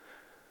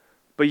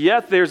 But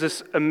yet there's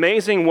this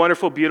amazing,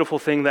 wonderful, beautiful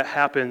thing that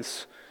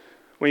happens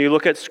when you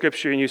look at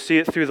Scripture and you see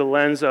it through the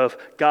lens of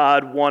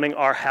God wanting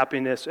our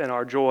happiness and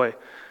our joy.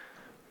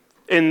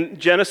 In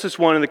Genesis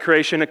 1, in the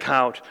creation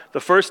account,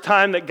 the first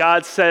time that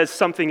God says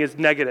something is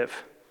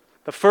negative,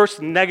 the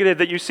first negative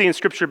that you see in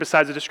Scripture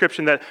besides the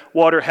description that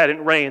water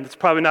hadn't rained, it's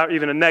probably not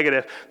even a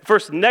negative. The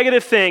first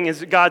negative thing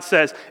is that God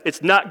says,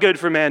 it's not good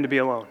for man to be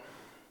alone.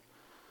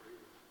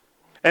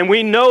 And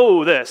we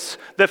know this,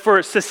 that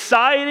for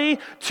society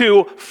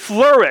to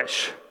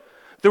flourish,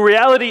 the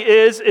reality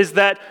is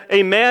that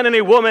a man and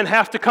a woman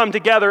have to come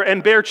together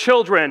and bear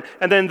children,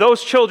 and then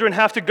those children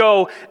have to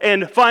go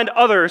and find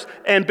others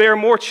and bear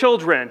more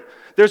children.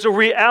 There's a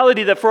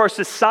reality that for our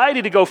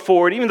society to go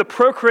forward, even the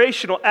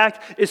procreational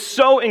act is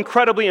so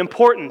incredibly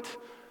important.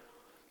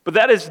 But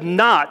that is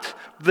not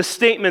the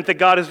statement that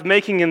God is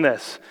making in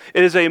this.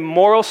 It is a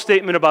moral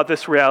statement about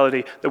this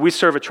reality that we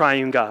serve a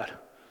triune God.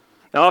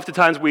 Now,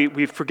 oftentimes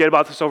we forget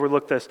about this,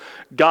 overlook this.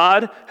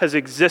 God has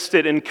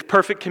existed in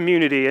perfect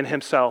community in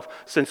himself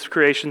since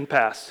creation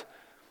past.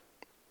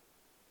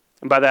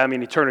 And by that I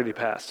mean eternity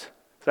past.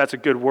 That's a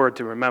good word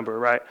to remember,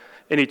 right?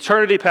 In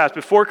eternity past,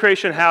 before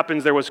creation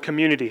happens, there was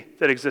community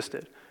that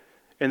existed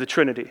in the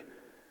Trinity.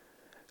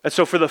 And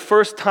so for the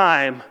first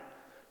time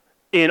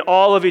in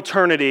all of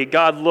eternity,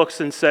 God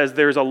looks and says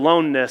there's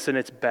aloneness and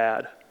it's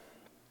bad.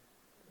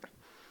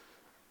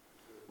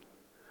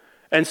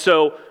 And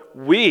so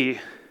we,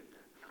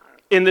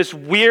 in this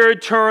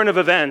weird turn of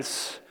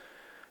events,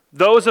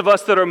 those of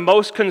us that are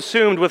most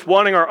consumed with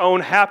wanting our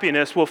own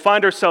happiness will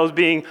find ourselves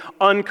being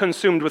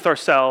unconsumed with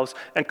ourselves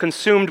and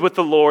consumed with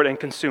the Lord and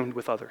consumed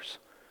with others.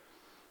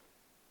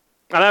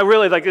 And I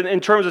really, like, in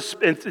terms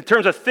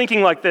of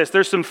thinking like this,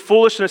 there's some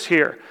foolishness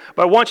here.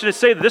 But I want you to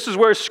say that this is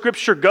where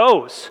Scripture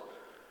goes.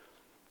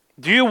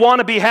 Do you want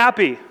to be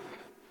happy?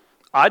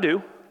 I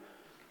do.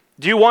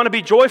 Do you want to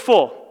be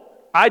joyful?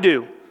 I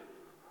do.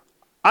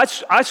 I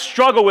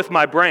struggle with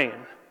my brain.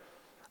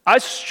 I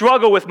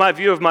struggle with my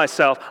view of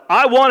myself.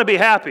 I want to be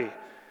happy.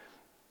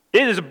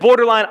 It is a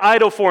borderline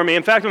idol for me.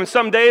 In fact, on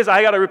some days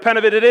I got to repent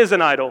of it. It is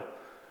an idol.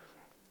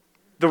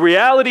 The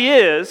reality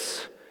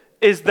is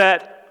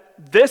that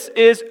this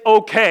is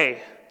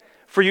okay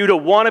for you to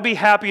want to be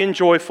happy and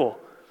joyful.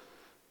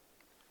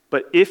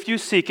 But if you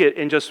seek it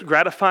in just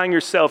gratifying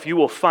yourself, you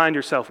will find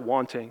yourself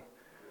wanting.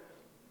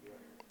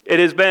 It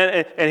has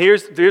been, and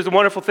here's the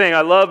wonderful thing.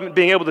 I love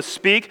being able to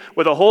speak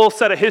with a whole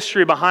set of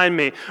history behind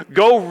me.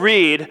 Go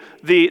read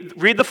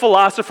the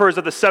philosophers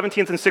of the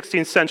 17th and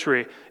 16th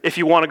century if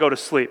you want to go to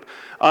sleep.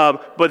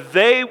 But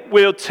they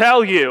will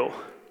tell you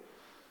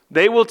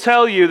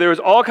there's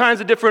all kinds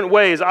of different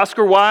ways.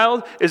 Oscar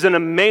Wilde is an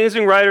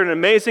amazing writer, an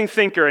amazing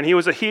thinker, and he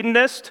was a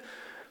hedonist.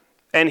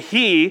 And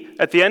he,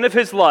 at the end of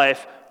his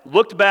life,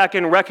 looked back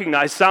and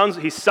recognized,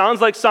 he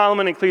sounds like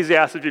Solomon in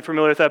Ecclesiastes, if you're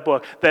familiar with that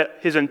book, that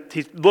he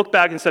looked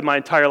back and said, my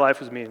entire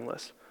life was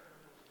meaningless.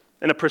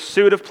 In a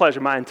pursuit of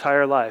pleasure, my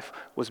entire life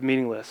was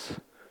meaningless.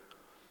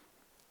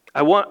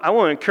 I want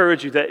to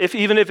encourage you that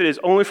even if it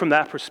is only from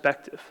that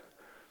perspective,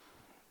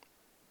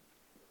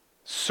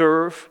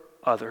 serve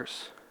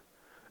others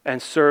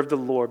and serve the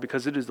Lord,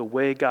 because it is the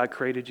way God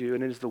created you,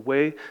 and it is the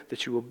way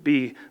that you will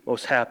be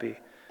most happy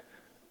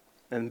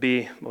and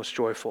be most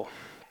joyful.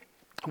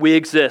 We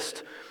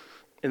exist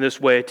in this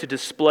way to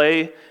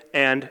display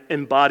and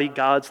embody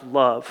God's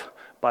love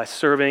by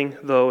serving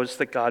those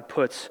that God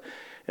puts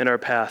in our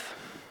path.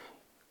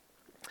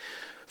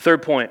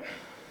 Third point,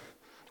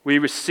 we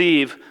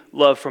receive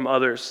love from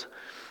others.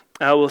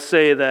 I will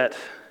say that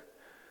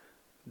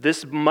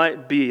this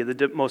might be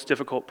the most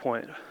difficult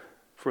point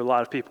for a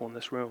lot of people in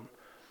this room.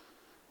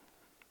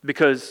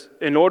 Because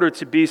in order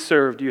to be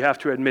served, you have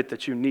to admit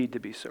that you need to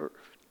be served.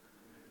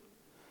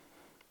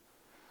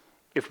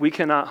 If we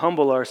cannot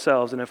humble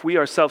ourselves, and if we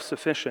are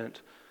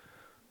self-sufficient,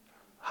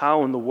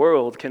 how in the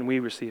world can we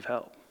receive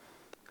help?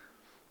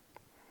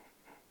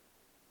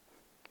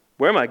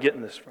 Where am I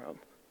getting this from?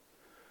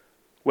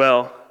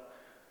 Well,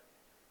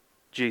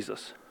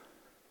 Jesus.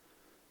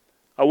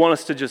 I want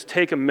us to just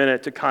take a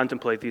minute to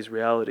contemplate these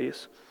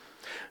realities.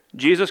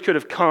 Jesus could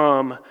have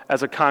come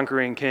as a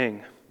conquering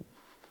king.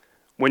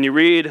 When you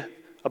read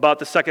about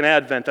the second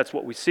advent, that's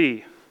what we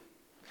see.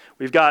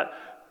 We've got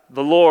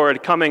the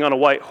Lord coming on a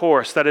white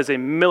horse. That is a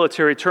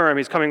military term.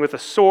 He's coming with a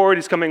sword.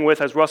 He's coming with,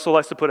 as Russell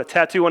likes to put, a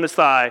tattoo on his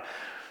thigh,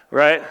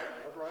 right?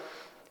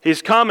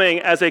 He's coming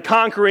as a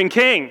conquering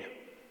king.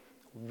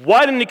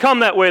 Why didn't he come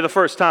that way the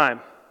first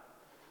time?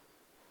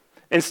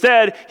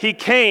 Instead, he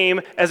came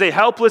as a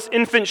helpless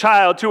infant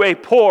child to a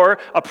poor,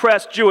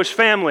 oppressed Jewish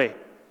family.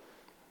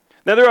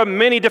 Now, there are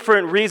many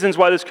different reasons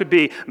why this could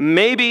be.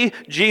 Maybe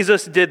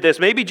Jesus did this.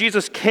 Maybe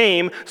Jesus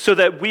came so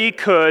that we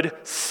could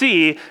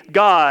see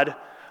God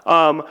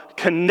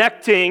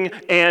connecting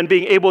and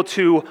being able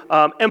to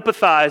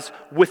empathize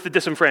with the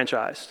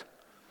disenfranchised.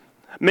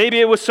 Maybe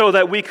it was so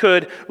that we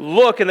could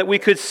look and that we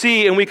could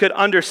see and we could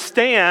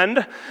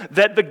understand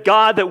that the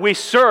God that we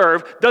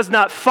serve does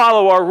not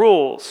follow our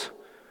rules,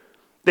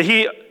 that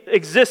he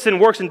exists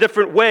and works in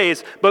different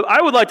ways. But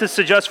I would like to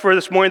suggest for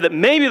this morning that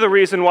maybe the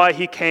reason why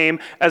he came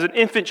as an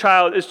infant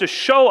child is to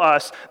show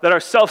us that our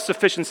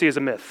self-sufficiency is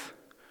a myth.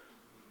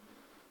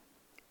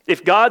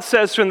 If God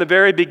says from the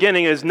very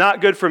beginning it is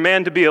not good for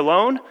man to be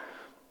alone,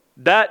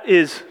 that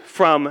is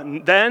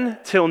from then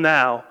till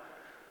now.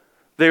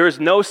 There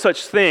is no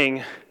such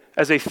thing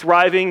as a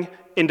thriving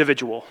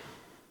individual.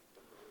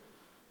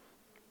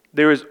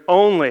 There is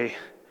only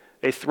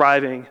a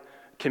thriving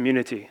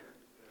community.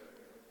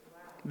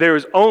 There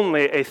is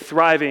only a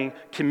thriving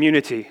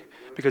community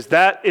because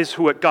that is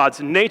what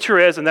God's nature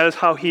is and that is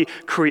how he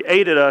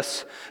created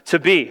us to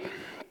be.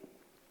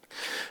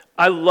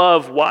 I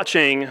love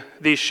watching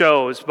these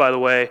shows, by the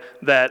way,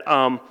 that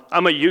I'm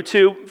a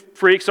YouTube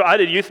freak, so I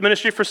did youth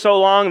ministry for so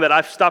long that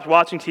I've stopped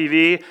watching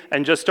TV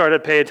and just started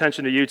to pay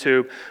attention to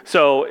YouTube.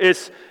 So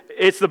it's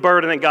the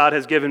burden that God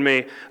has given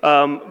me.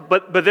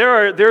 But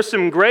there's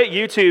some great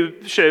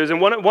YouTube shows, and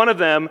one of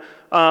them,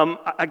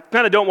 I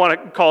kind of don't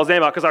want to call his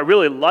name out because I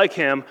really like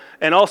him,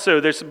 and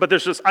also there's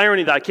this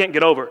irony that I can't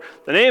get over.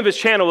 The name of his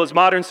channel is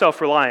Modern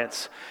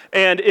Self-Reliance.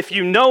 And if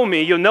you know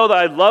me, you'll know that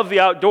I love the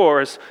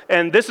outdoors,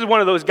 and this is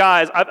one of those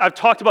guys. I've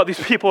talked about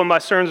these people in my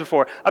sermons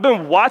before. I've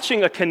been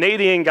watching a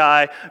Canadian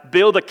guy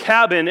build a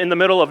cabin in the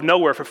middle of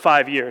nowhere for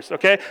 5 years,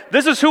 okay?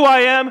 This is who I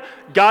am.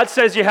 God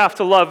says you have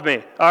to love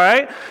me, all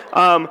right?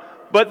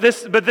 But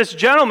this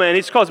gentleman,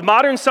 he's called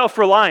Modern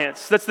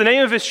Self-Reliance. That's the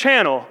name of his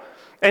channel.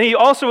 And he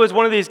also is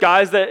one of these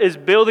guys that is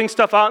building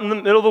stuff out in the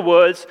middle of the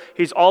woods.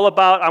 He's all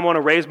about, I want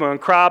to raise my own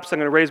crops, I'm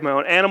going to raise my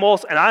own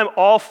animals, and I'm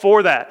all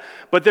for that.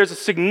 But there's a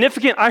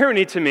significant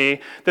irony to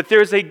me that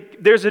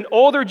there's an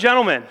older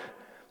gentleman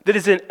that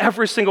is in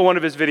every single one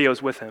of his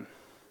videos with him.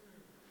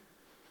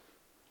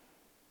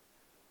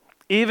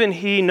 Even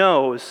he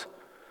knows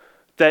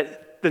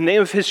that the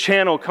name of his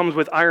channel comes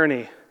with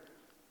irony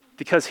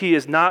because he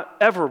is not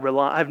ever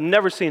I've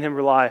never seen him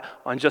rely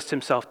on just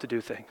himself to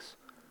do things.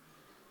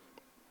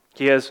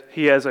 He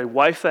has a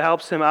wife that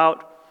helps him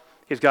out.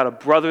 He's got a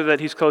brother that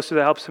he's close to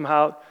that helps him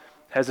out.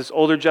 Has this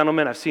older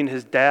gentleman. I've seen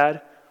his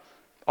dad.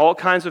 All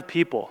kinds of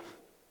people.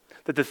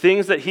 That the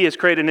things that he has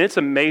created, and it's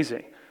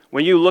amazing.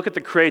 When you look at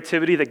the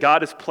creativity that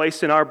God has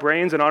placed in our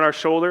brains and on our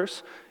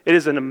shoulders, it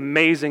is an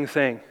amazing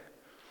thing.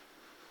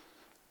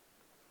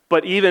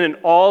 But even in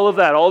all of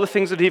that, all the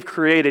things that he's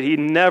created, he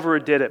never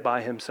did it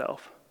by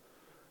himself.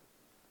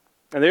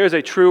 And there is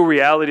a true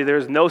reality. There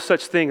is no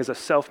such thing as a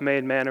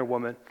self-made man or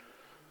woman.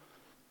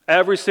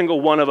 Every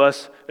single one of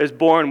us is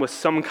born with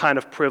some kind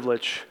of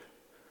privilege.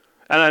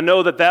 And I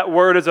know that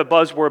word is a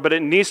buzzword, but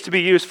it needs to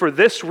be used for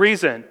this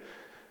reason.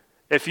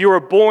 If you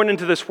were born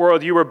into this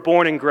world, you were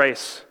born in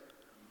grace.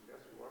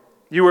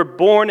 You were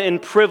born in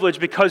privilege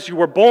because you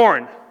were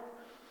born.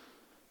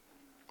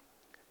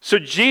 So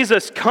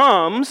Jesus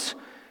comes,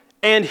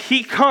 and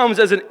he comes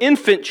as an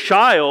infant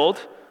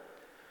child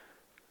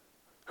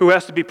who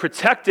has to be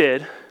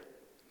protected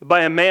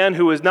by a man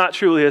who is not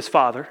truly his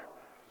father.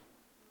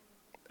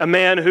 A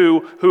man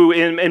who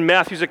in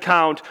Matthew's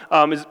account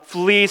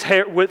flees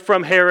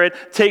from Herod,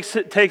 takes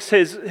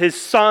his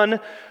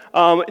son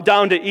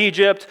down to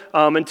Egypt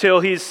until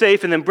he's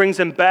safe, and then brings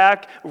him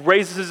back,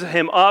 raises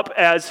him up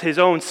as his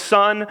own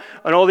son,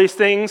 and all these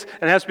things,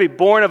 and has to be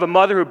born of a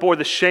mother who bore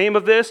the shame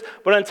of this.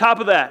 But on top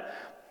of that,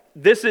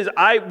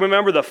 I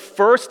remember the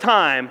first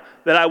time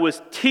that I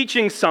was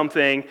teaching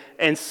something,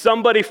 and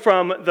somebody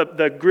from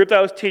the group that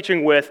I was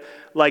teaching with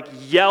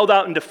yelled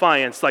out in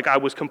defiance, like I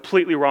was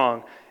completely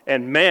wrong.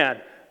 And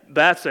man,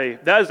 that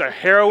is a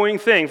harrowing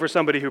thing for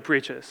somebody who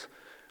preaches.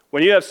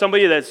 When you have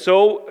somebody that's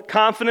so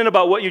confident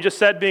about what you just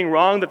said being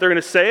wrong that they're going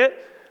to say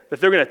it,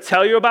 that they're going to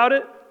tell you about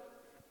it.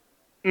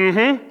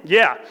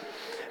 Yeah.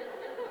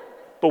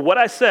 But what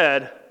I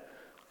said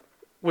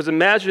was,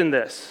 imagine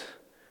this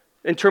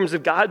in terms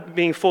of God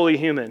being fully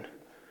human.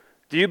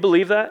 Do you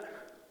believe that?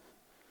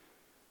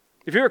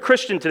 If you're a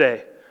Christian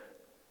today,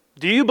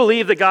 do you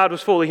believe that God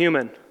was fully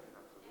human?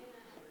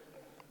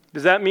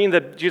 Does that mean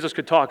that Jesus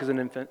could talk as an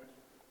infant?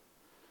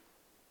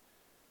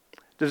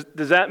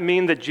 Does that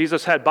mean that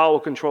Jesus had bowel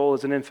control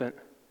as an infant?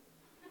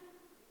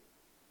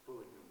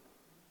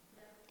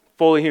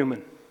 Fully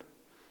human.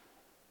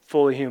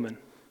 Fully human.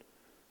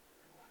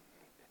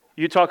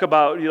 You talk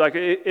about,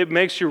 it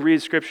makes you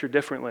read Scripture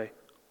differently.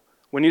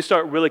 When you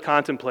start really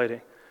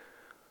contemplating.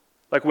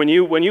 Like when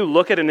you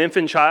look at an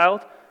infant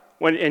child,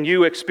 and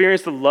you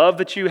experience the love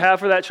that you have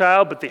for that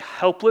child, but the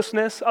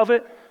helplessness of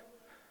it,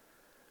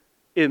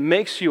 it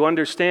makes you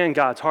understand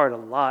God's heart a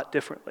lot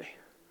differently.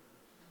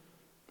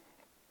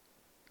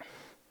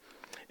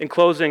 In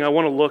closing, I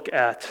want to look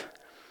at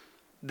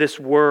this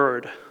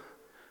word,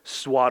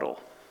 swaddle.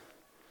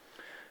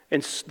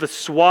 and the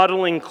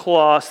swaddling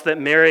cloths that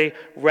Mary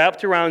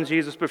wrapped around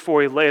Jesus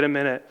before he laid him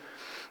in it.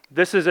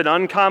 This is an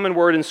uncommon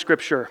word in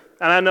Scripture.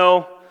 And I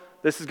know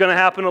this is going to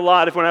happen a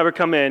lot if whenever I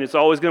come in. It's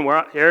always going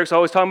to, Eric's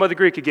always talking about the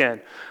Greek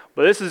again.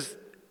 But this is,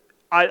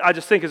 I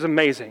just think is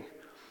amazing.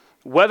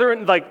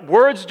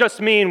 Words just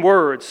mean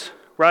words,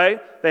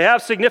 right? They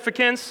have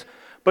significance,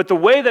 but the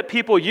way that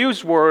people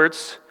use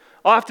words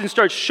often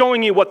starts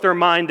showing you what their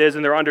mind is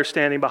and their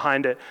understanding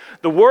behind it.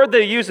 The word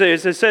they use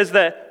is, it says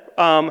that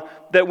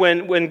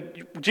when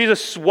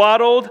Jesus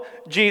swaddled,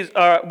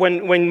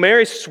 when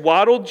Mary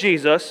swaddled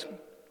Jesus,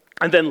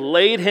 and then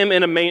laid him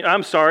in a manger.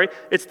 I'm sorry,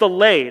 it's the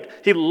laid.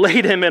 He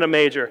laid him in a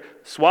manger.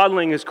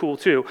 Swaddling is cool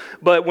too.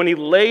 But when he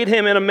laid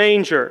him in a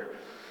manger,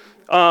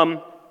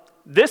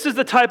 this is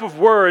the type of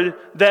word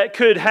that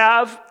could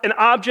have an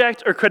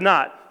object or could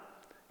not.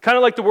 Kind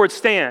of like the word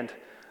stand.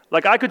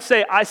 Like I could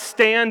say, I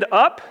stand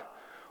up,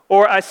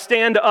 or I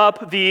stand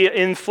up the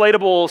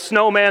inflatable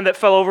snowman that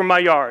fell over my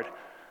yard,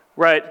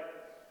 right?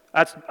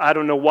 I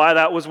don't know why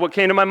that was what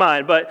came to my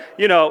mind, but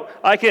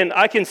I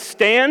can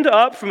stand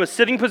up from a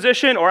sitting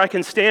position, or I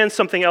can stand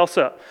something else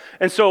up.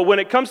 And so when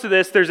it comes to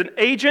this, there's an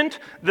agent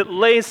that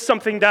lays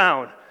something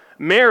down.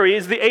 Mary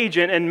is the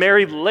agent, and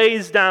Mary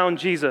lays down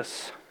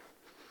Jesus.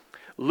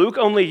 Luke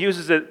only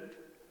uses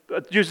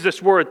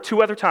this word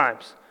 2 other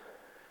times.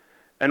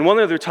 And one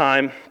other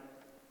time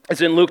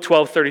is in Luke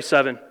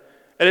 12:37.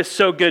 It is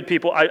so good,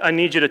 people. I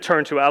need you to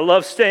turn to it. I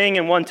love staying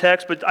in one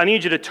text, but I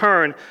need you to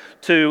turn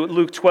to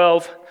Luke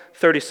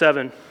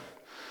 12:37.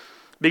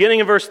 Beginning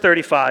in verse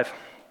 35.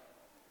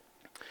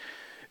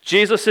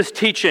 Jesus is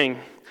teaching,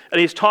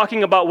 and he's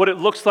talking about what it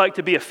looks like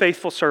to be a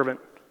faithful servant.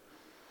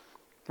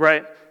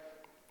 Right?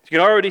 You can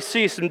already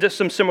see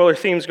some similar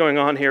themes going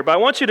on here, but I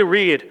want you to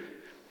read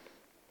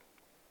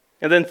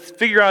and then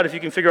figure out if you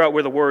can figure out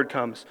where the word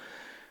comes.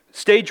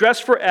 Stay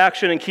dressed for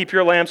action and keep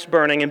your lamps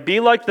burning, and be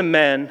like the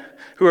men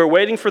who are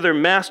waiting for their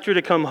master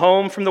to come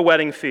home from the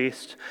wedding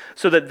feast,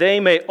 so that they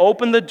may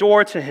open the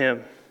door to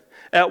him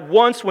at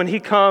once when he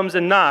comes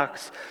and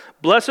knocks.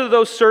 Blessed are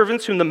those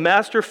servants whom the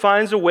master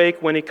finds awake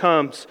when he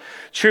comes.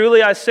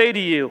 Truly I say to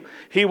you,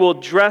 he will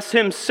dress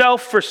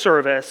himself for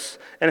service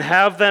and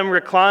have them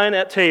recline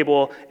at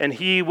table, and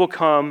he will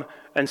come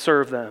and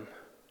serve them.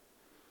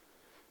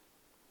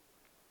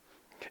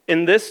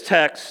 In this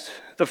text,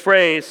 the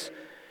phrase,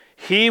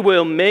 he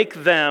will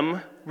make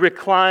them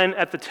recline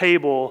at the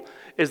table,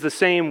 is the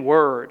same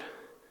word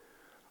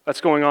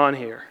that's going on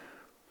here.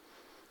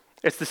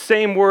 It's the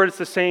same word, it's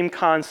the same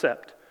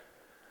concept.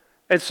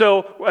 And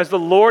so, as the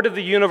Lord of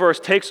the universe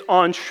takes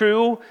on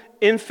true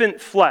infant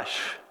flesh,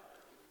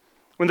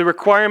 when the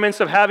requirements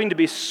of having to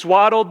be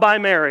swaddled by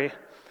Mary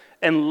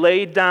and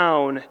laid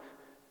down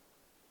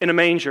in a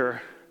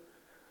manger,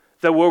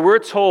 that what we're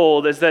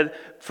told is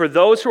that for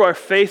those who are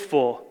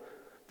faithful,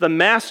 the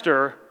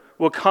master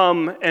will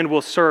come and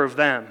will serve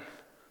them.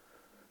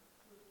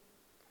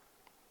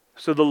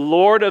 So the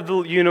Lord of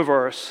the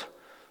universe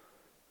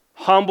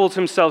humbles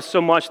himself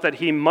so much that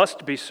he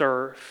must be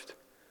served,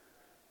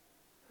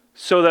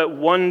 so that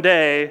one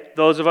day,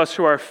 those of us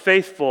who are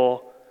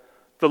faithful,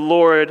 the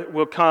Lord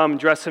will come,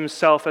 dress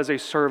himself as a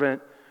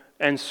servant,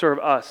 and serve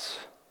us,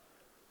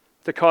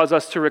 to cause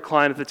us to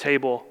recline at the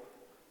table.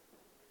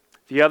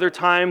 The other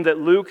time that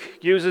Luke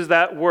uses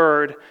that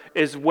word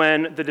is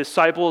when the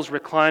disciples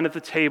recline at the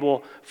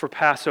table for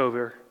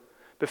Passover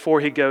before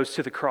he goes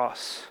to the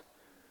cross.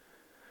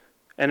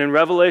 And in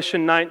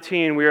Revelation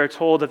 19, we are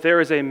told that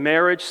there is a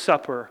marriage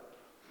supper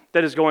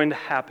that is going to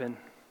happen.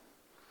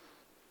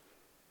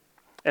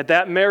 At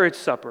that marriage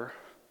supper,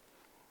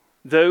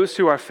 those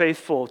who are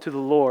faithful to the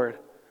Lord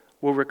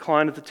will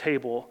recline at the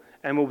table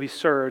and will be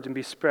served and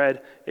be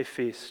spread a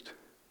feast.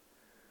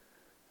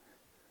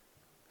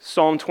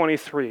 Psalm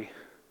 23.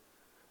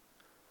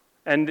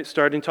 And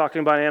starting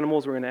talking about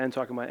animals, we're going to end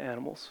talking about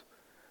animals.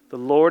 The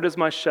Lord is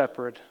my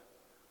shepherd.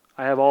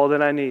 I have all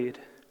that I need.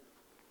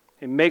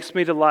 He makes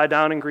me to lie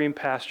down in green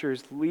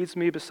pastures, leads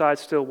me beside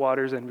still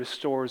waters, and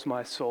restores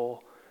my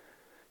soul.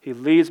 He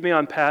leads me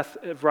on path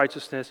of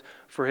righteousness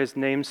for his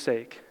name's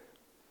sake.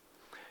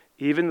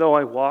 Even though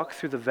I walk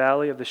through the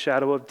valley of the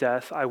shadow of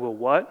death, I will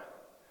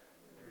what?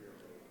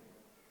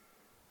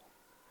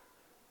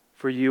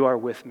 For you are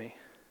with me.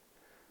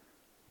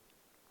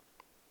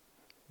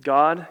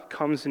 God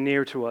comes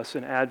near to us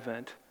in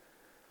Advent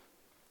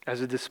as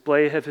a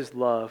display of his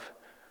love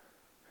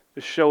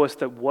to show us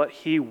that what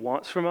he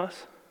wants from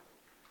us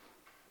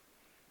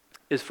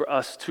is for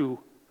us to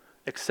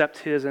accept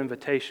his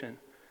invitation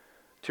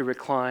to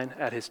recline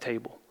at his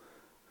table.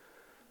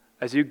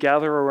 As you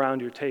gather around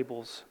your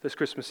tables this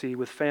Christmas Eve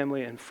with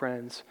family and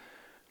friends,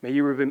 may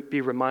you be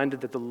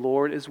reminded that the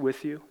Lord is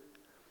with you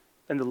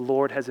and the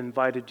Lord has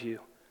invited you,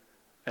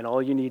 and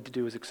all you need to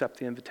do is accept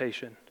the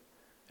invitation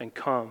and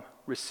come,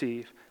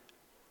 receive,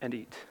 and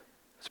eat.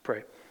 Let's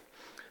pray.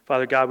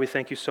 Father God, we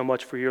thank you so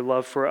much for your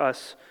love for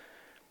us.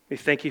 We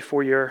thank you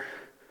for your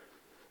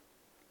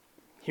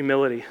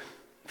humility,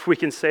 if we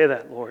can say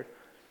that, Lord.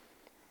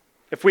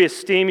 If we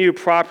esteem you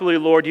properly,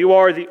 Lord, you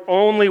are the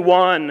only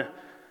one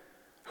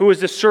who is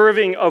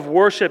deserving of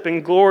worship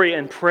and glory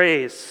and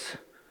praise.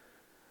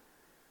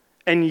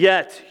 And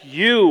yet,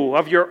 you,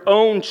 of your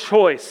own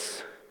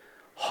choice,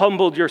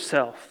 humbled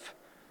yourself.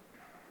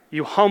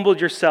 You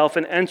humbled yourself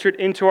and entered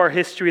into our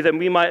history that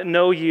we might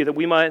know you, that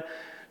we might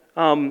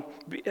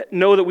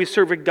know that we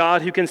serve a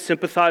God who can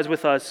sympathize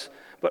with us,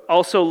 but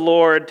also,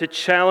 Lord, to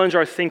challenge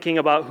our thinking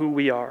about who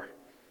we are,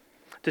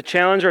 to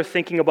challenge our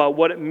thinking about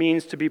what it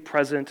means to be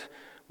present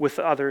with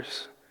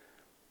others.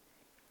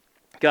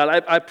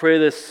 God, I pray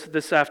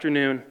this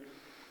afternoon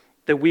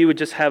that we would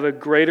just have a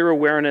greater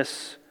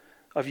awareness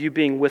of you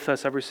being with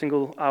us every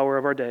single hour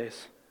of our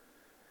days.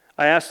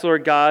 I ask,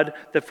 Lord God,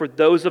 that for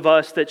those of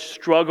us that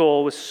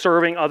struggle with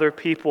serving other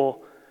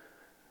people,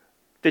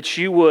 that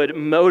you would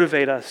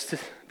motivate us,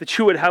 that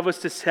you would have us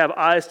to have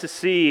eyes to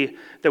see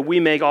that we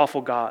make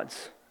awful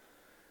gods.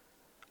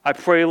 I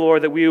pray,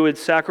 Lord, that we would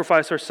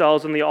sacrifice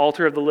ourselves on the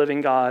altar of the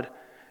living God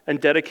and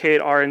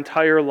dedicate our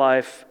entire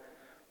life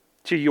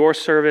to your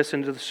service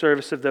and to the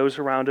service of those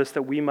around us,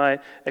 that we might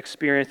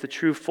experience the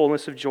true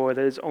fullness of joy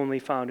that is only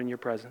found in your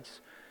presence.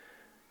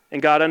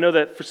 And God, I know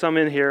that for some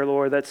in here,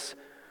 Lord, that's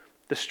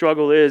the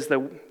struggle is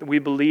that we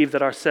believe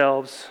that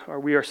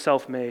we are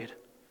self-made.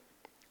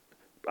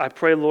 I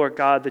pray, Lord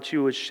God, that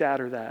you would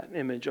shatter that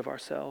image of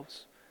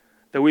ourselves,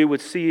 that we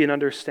would see and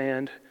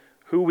understand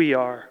who we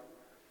are,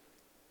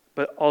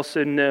 but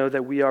also know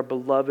that we are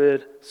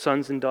beloved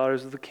sons and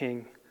daughters of the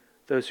King,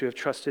 those who have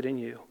trusted in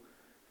you.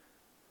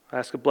 I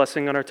ask a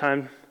blessing on our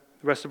time,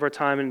 the rest of our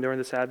time, and during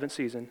this Advent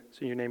season.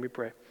 So in your name we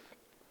pray.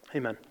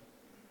 Amen.